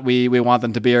 Whether or not we want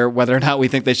them to be, or whether or not we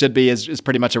think they should be, is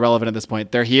pretty much irrelevant at this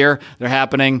point. They're here, they're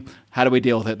happening. How do we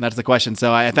deal with it? And that's the question.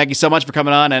 So I thank you so much for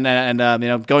coming on and you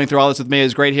know, going through all this with me. It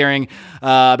was great hearing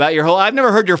about your whole. I've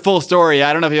never heard your full story.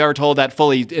 I don't know if you ever told that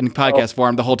fully in podcast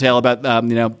form, the whole tale about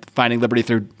you know, finding liberty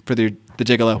for the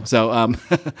gigolo. So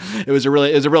it was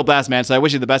a real blast, man. So I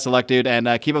wish you the best of luck, dude,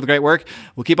 and keep up the great work.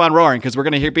 We'll keep on roaring, because we're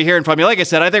going to be hearing from you. Like I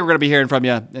said, I think we're going to be hearing from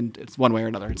you, and it's one way or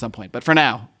another at some point. But for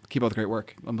now, keep up the great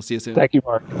work, and we'll see you soon. Thank you,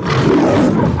 Mark.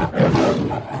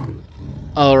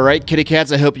 All right, kitty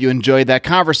cats, I hope you enjoyed that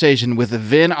conversation with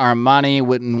Vin Armani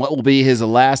in what will be his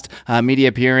last media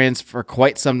appearance for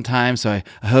quite some time, so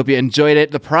I hope you enjoyed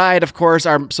it. The Pride, of course,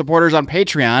 are supporters on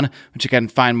Patreon, which you can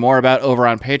find more about over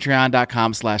on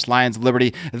patreon.com/Lions of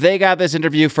Liberty. They got this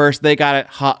interview first. They got it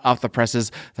hot off the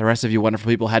presses. The rest of you wonderful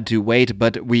people had to wait,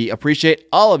 but we appreciate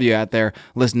all of you out there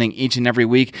listening each and every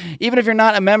week. Even if you're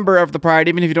not a member of the Pride,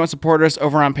 even if you don't support us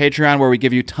over on Patreon, where we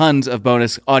give you tons of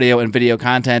bonus audio and video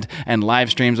content and live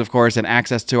streams, of course, and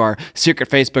access to our secret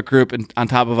Facebook group, and on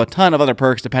top of a ton of other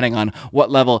perks depending on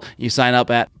what level you sign up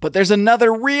at. But there's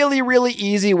another really, really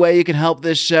easy way you can help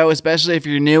this show, especially if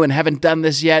you're new and haven't done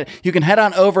this yet. You can head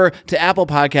on over to Apple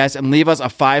Podcasts and leave us a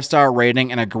 5-star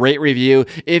rating and a great review.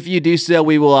 If you do so,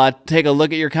 we will take a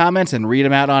look at your comments and read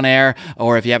them out on air,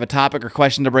 or if you have a topic or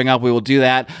question to bring up, we will do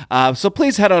that. So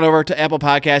please head on over to Apple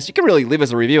Podcasts. You can really leave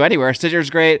us a review anywhere. Stitcher's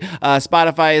great,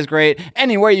 Spotify is great.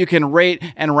 Anywhere you can rate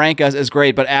and rank us is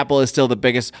great, but Apple is still the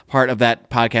biggest part of that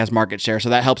podcast market share, so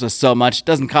that helps us so much.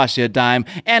 Doesn't cost you a dime.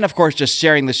 And of course, just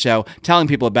sharing the show, telling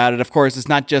people about it. Of course, it's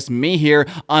not just me here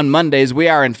on Mondays. We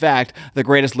are, in fact, the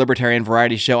greatest libertarian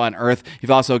variety show on earth.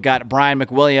 You've also got Brian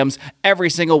McWilliams every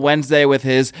single Wednesday with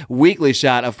his weekly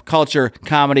shot of culture,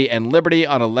 comedy, and liberty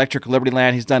on Electric Liberty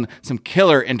Land. He's done some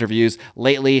killer interviews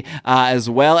lately, as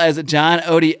well as John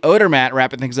Odie Odermatt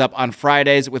wrapping things up on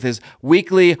Fridays with his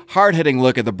weekly hard-hitting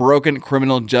look at the broken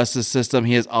criminal justice system.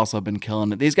 He has also been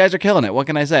killing it. These guys are killing it. What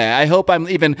can I say? I hope I'm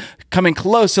even coming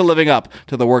close to living up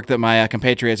to the work that my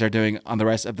compatriots are doing on the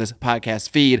rest of this podcast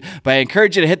feed. But I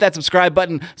encourage you to hit that subscribe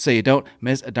button so you don't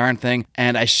miss a darn thing.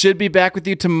 And I should be back with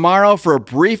you tomorrow for a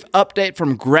brief update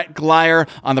from Gret Glyer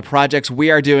on the projects we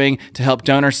are doing to help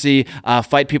DonorSee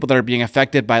fight people that are being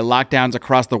affected by lockdowns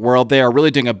across the world. They are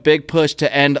really doing a big push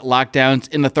to end lockdowns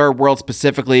in the third world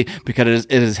specifically, because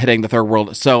it is hitting the third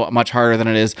world so much harder than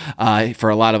it is for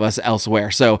a lot of us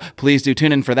elsewhere. So please do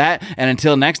tune in for that. And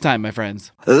until next time, my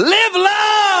friends, Live long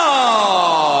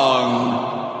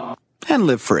and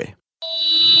live free.